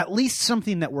at least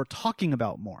something that we're talking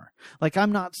about more. Like,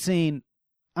 I'm not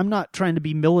trying to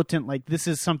be militant, like this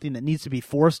is something that needs to be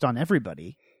forced on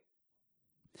everybody.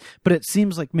 But it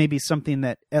seems like maybe something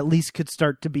that at least could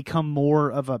start to become more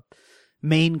of a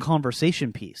main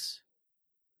conversation piece.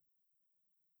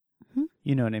 Mm-hmm.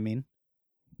 You know what I mean?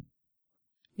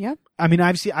 Yeah. I mean,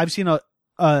 I've seen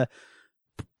 10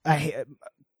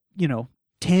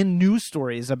 news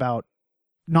stories about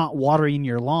not watering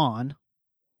your lawn,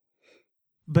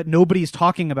 but nobody's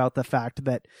talking about the fact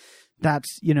that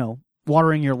that's, you know,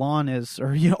 watering your lawn is,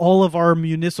 or, you know, all of our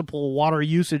municipal water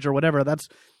usage or whatever, that's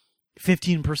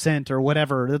 15% or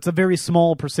whatever. That's a very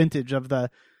small percentage of the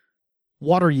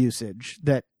water usage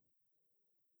that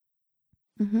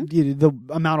the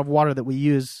amount of water that we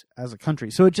use as a country.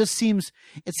 So it seems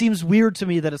weird to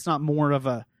me that it's not more of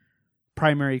a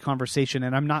primary conversation,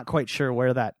 and I'm not quite sure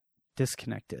where that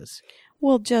disconnect is.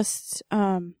 Well, just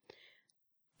the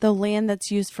land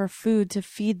that's used for food to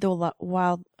feed the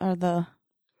wild or the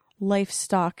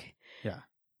livestock. Yeah.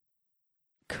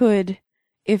 Could,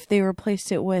 if they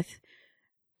replaced it with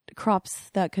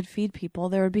crops that could feed people,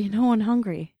 there would be no one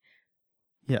hungry.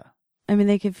 Yeah. I mean,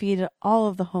 they could feed all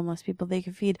of the homeless people. They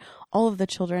could feed all of the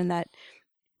children that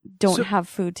don't have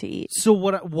food to eat. So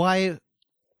why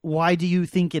do you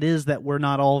think it is that we're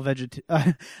not all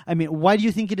I mean, why do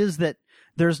you think it is that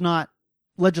there's not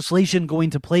legislation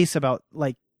going to place about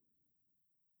like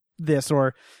this,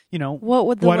 or, you know, what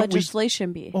would the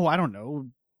legislation be? Oh, I don't know.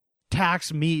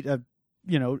 Tax meat a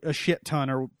shit ton,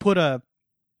 or put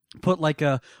like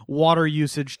a water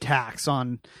usage tax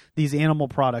on these animal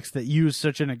products that use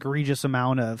such an egregious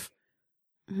amount of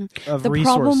the resources.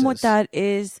 Problem with that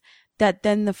is that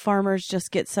then the farmers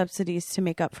just get subsidies to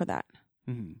make up for that.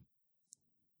 Mm-hmm.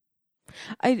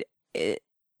 I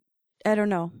don't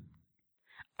know.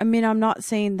 I mean, I'm not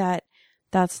saying that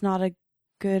that's not a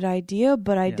good idea,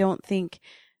 but I don't think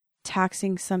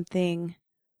taxing something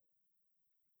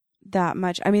that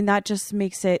much, I mean, that just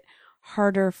makes it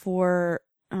harder for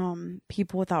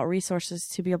people without resources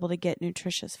to be able to get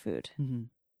nutritious food. Mm-hmm.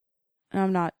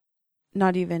 And I'm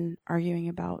not even arguing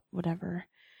about whatever,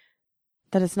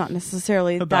 that it's not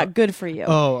necessarily that good for you.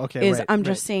 Oh, okay. I'm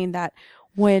just saying that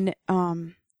when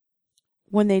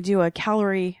they do a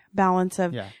calorie balance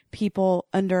of people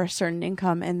under a certain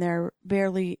income and they're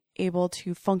barely able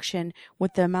to function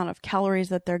with the amount of calories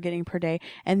that they're getting per day,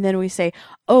 and then we say,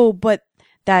 oh, but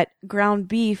that ground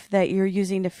beef that you're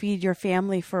using to feed your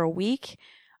family for a week,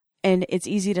 and it's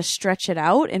easy to stretch it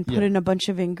out and put in a bunch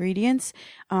of ingredients,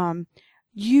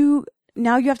 you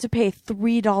have to pay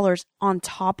 $3 on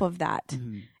top of that.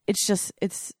 Mm-hmm. It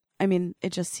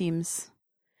just seems.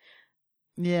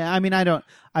 Yeah, I mean, I don't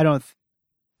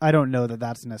know that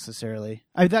that's necessarily.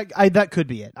 That could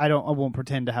be it. I won't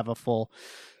pretend to have a full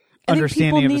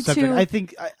understanding of the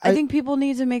subject. I think people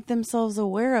need to make themselves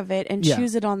aware of it and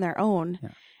choose it on their own,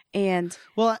 and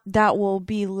that will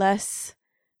be less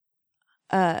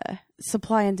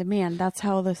supply and demand. That's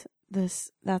how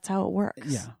that's how it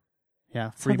works.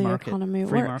 Yeah. Free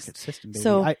market system. Baby.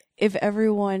 So if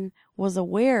everyone was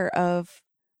aware of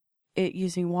it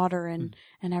using water and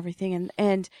everything,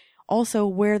 and also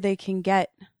where they can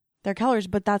get their calories,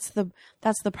 but that's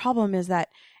the problem, is that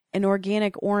an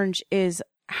organic orange is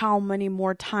how many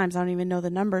more times, I don't even know the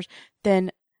numbers,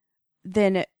 than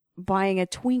buying a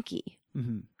Twinkie.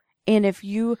 Mm-hmm. And if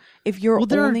you're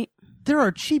there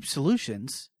are cheap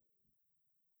solutions.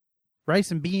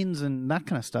 Rice and beans and that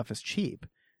kind of stuff is cheap.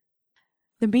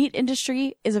 The meat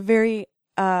industry is a very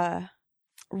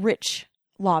rich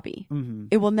lobby. Mm-hmm.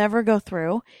 It will never go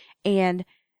through, and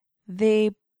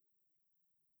they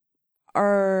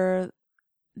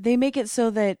make it so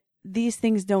that these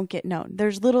things don't get known.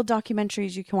 There's little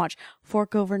documentaries you can watch.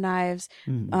 Fork Over Knives.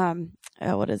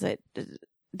 Mm-hmm. What is it?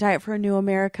 Diet for a New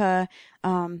America.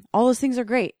 All those things are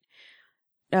great.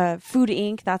 Food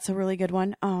Inc. That's a really good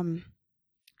one.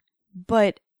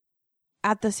 But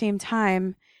at the same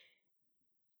time,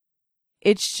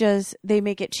 it's just they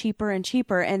make it cheaper and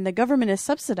cheaper, and the government is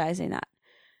subsidizing that.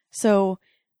 So,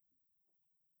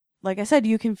 like I said,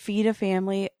 you can feed a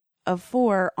family of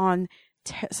 4 on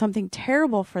something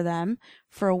terrible for them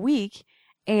for a week,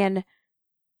 and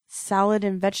salad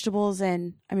and vegetables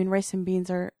and, I mean, rice and beans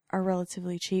are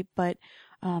relatively cheap, but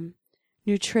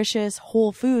nutritious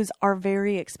whole foods are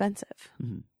very expensive.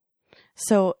 Mm-hmm.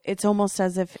 So it's almost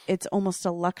as if it's almost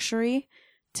a luxury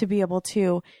to be able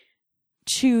to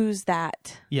choose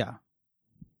that. Yeah.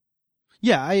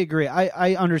 Yeah, I agree.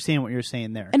 I understand what you're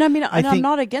saying there. And I mean, I'm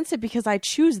not against it because I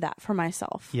choose that for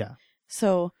myself. Yeah.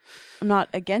 So I'm not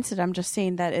against it. I'm just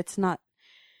saying that it's not,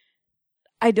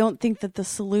 I don't think that the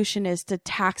solution is to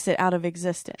tax it out of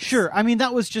existence. Sure. I mean,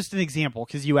 that was just an example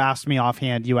because you asked me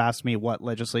offhand, you asked me what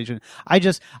legislation. I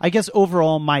guess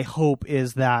overall my hope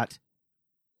is that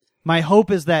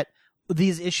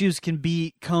these issues can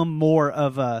become more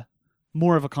of a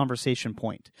conversation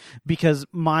point, because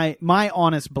my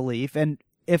honest belief, and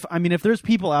if there's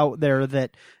people out there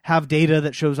that have data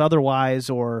that shows otherwise,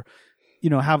 or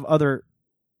have other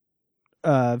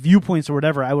viewpoints or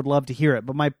whatever, I would love to hear it.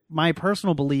 But my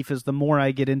personal belief is the more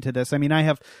I get into this, I mean,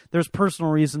 there's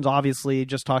personal reasons, obviously,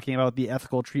 just talking about the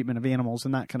ethical treatment of animals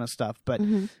and that kind of stuff. But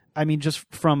Mm-hmm. I mean, just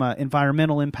from an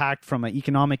environmental impact, from an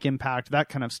economic impact, that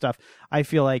kind of stuff, I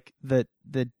feel like the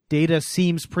data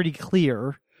seems pretty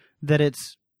clear that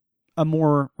it's a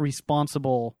more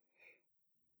responsible.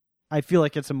 I feel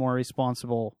like it's a more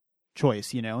responsible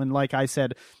choice, and like I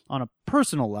said, on a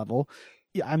personal level,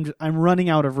 yeah, I'm running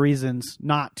out of reasons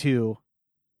not to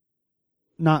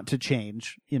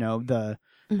change, the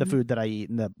food that I eat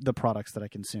and the products that I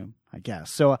consume, I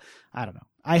guess. So I don't know.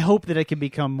 I hope that it can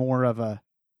become more of a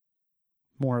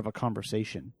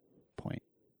conversation point,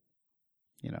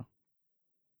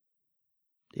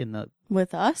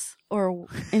 With us or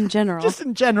in general? Just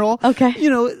in general. Okay.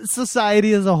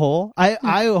 Society as a whole.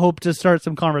 I hope to start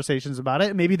some conversations about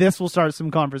it. Maybe this will start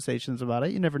some conversations about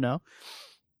it. You never know.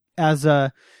 As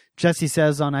Jesse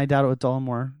says on I Doubt It with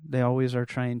Dollamore, they always are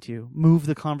trying to move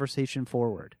the conversation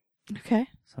forward. Okay.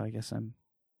 So I guess I'm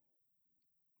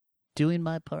doing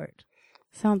my part.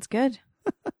 Sounds good.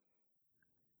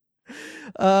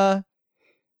 So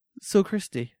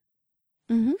Christy,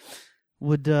 Mm-hmm.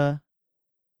 would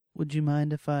you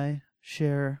mind if I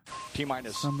share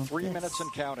T-minus 3 minutes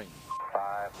and counting.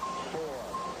 5, 4,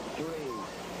 3,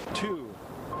 2,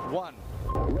 1.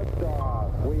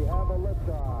 liftoff. We have a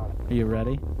liftoff. Are you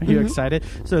ready? Are you excited?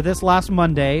 So this last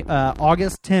Monday,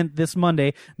 August 10th, this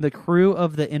Monday, the crew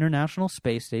of the International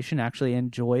Space Station actually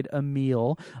enjoyed a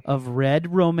meal of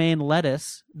red romaine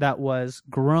lettuce that was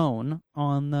grown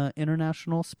on the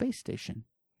International Space Station.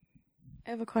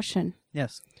 I have a question.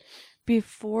 Yes.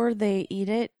 Before they eat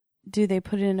it, do they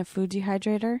put it in a food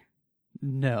dehydrator?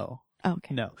 No. Oh,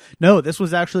 okay. No, this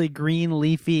was actually green,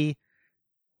 leafy,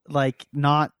 like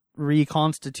not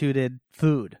reconstituted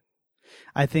food.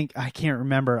 I can't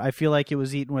remember. I feel like it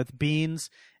was eaten with beans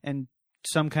and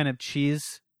some kind of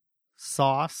cheese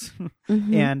sauce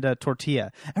and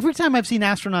tortilla. Every time I've seen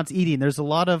astronauts eating, there's a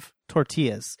lot of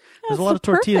tortillas. There's a lot of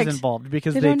tortillas involved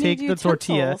because they take the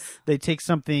tortilla, they take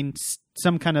some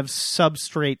kind of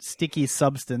substrate, sticky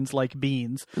substance like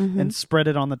beans, and spread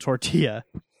it on the tortilla.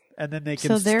 And then they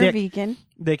can they're vegan.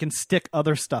 They can stick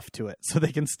other stuff to it. So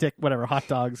they can stick whatever hot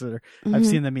dogs or I've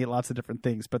seen them eat lots of different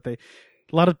things, but a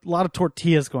lot of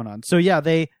tortillas going on. So yeah,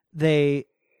 they didn't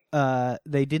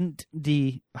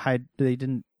dehydrate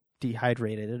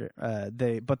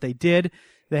it. But they did.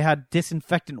 They had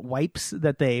disinfectant wipes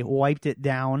that they wiped it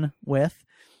down with.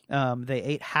 They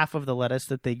ate half of the lettuce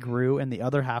that they grew, and the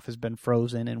other half has been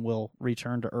frozen and will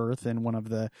return to Earth in one of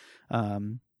the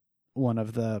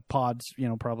pods,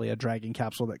 probably a Dragon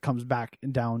capsule that comes back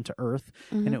down to Earth.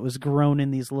 And it was grown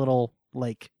in these little,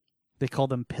 like, they call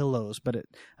them pillows, but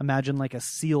imagine like a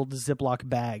sealed Ziploc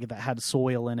bag that had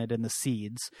soil in it and the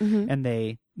seeds. And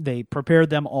they prepared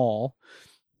them all,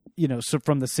 so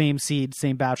from the same seed,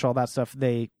 same batch, all that stuff.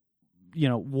 They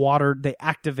watered, they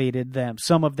activated them,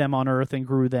 some of them on Earth, and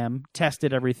grew them,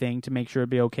 tested everything to make sure it'd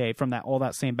be okay from all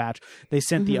that same batch. They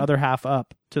sent the other half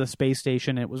up to the space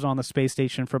station. It was on the space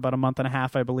station for about a month and a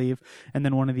half, I believe. And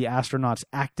then one of the astronauts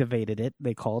activated it,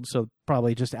 they called. So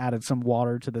probably just added some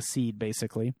water to the seed,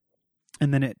 basically.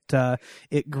 And then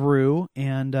it grew,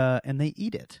 and they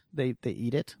eat it. They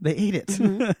eat it. They ate it.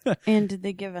 Mm-hmm. And did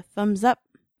they give a thumbs up?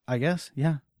 I guess.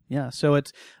 Yeah. So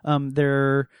it's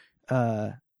they're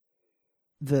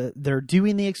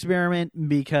doing the experiment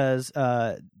because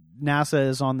NASA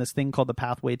is on this thing called the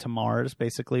Pathway to Mars.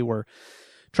 Basically, we're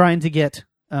trying to get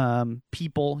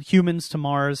humans to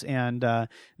Mars, and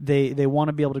they want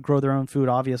to be able to grow their own food.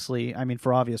 Obviously, I mean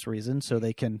for obvious reasons, so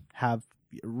they can have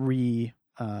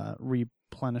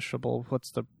replenishable.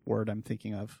 What's the word I'm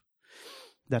thinking of?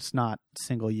 That's not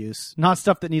single use, not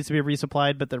stuff that needs to be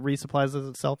resupplied, but that resupplies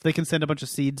itself. They can send a bunch of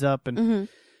seeds up, and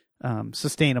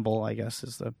sustainable, I guess,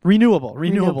 is the renewable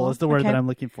is the word that I'm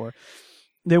looking for.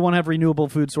 They want to have renewable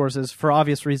food sources for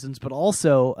obvious reasons, but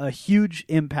also a huge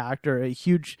impact, or a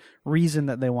huge reason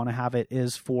that they want to have it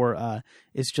is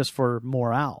just for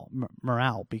morale,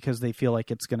 because they feel like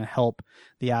it's going to help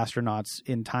the astronauts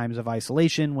in times of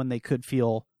isolation when they could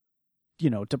feel,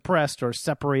 depressed or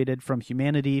separated from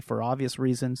humanity for obvious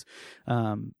reasons.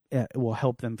 It will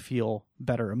help them feel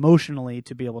better emotionally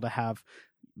to be able to have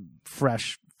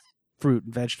fresh fruit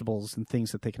and vegetables and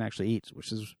things that they can actually eat,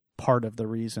 which is part of the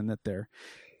reason that they're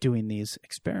doing these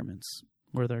experiments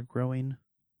where they're growing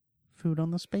food on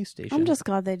the space station. I'm just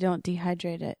glad they don't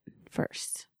dehydrate it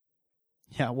first.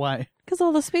 Yeah, why? Because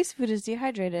all the space food is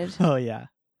dehydrated. Oh, yeah.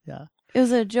 Yeah. It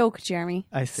was a joke, Jeremy.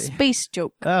 I see. Space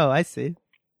joke. Oh, I see.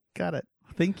 Got it.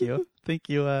 Thank you. Thank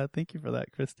you for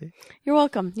that, Christy. You're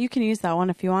welcome. You can use that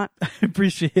one if you want. I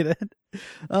appreciate it.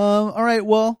 All right,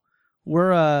 well,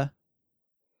 we're a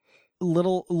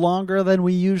little longer than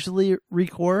we usually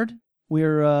record.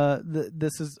 We're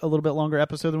this is a little bit longer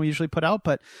episode than we usually put out,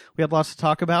 but we had lots to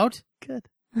talk about. Good.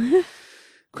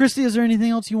 Christy, is there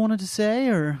anything else you wanted to say,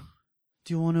 or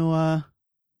do you want to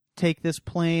take this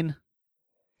plane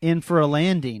in for a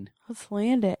landing? Let's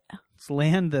land it. Let's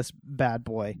land this bad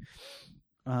boy.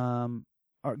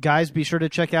 Guys, be sure to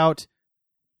check out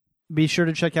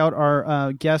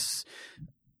our guest's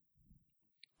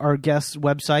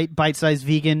website,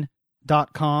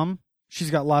 bitesizevegan.com. She's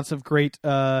got lots of great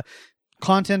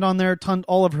content on there,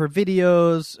 all of her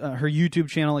videos, her YouTube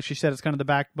channel. Like she said, it's kind of the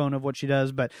backbone of what she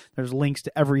does, but there's links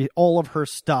to all of her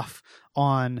stuff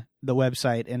on the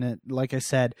website. And it, like I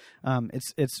said,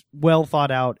 it's well thought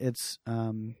out. It's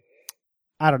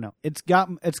I don't know. It's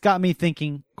got me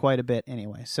thinking quite a bit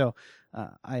anyway. So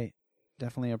I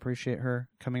definitely appreciate her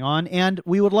coming on, and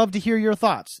we would love to hear your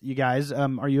thoughts, you guys.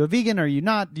 Are you a vegan? Are you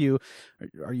not?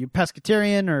 Are you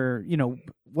pescatarian, or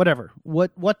whatever?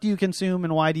 What do you consume,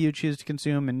 and why do you choose to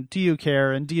consume, and do you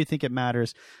care, and do you think it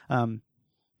matters?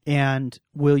 And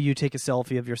will you take a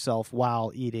selfie of yourself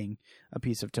while eating a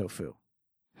piece of tofu?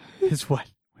 Is what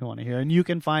we want to hear. And you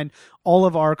can find all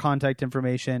of our contact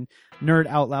information,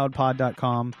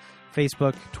 nerdoutloudpod.com,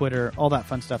 Facebook, Twitter, all that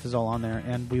fun stuff is all on there,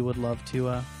 and we would love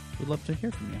to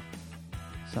hear from you.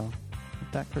 So,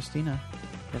 with that, Christina, do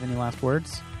you have any last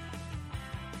words?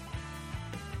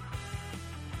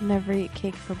 Never eat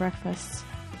cake for breakfast.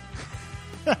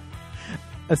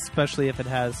 Especially if it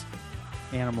has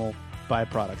animal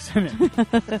byproducts in it.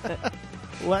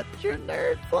 Let your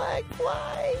nerd flag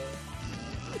fly.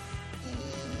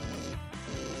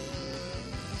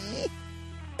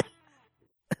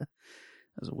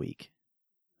 That was weak.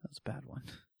 That was a bad one.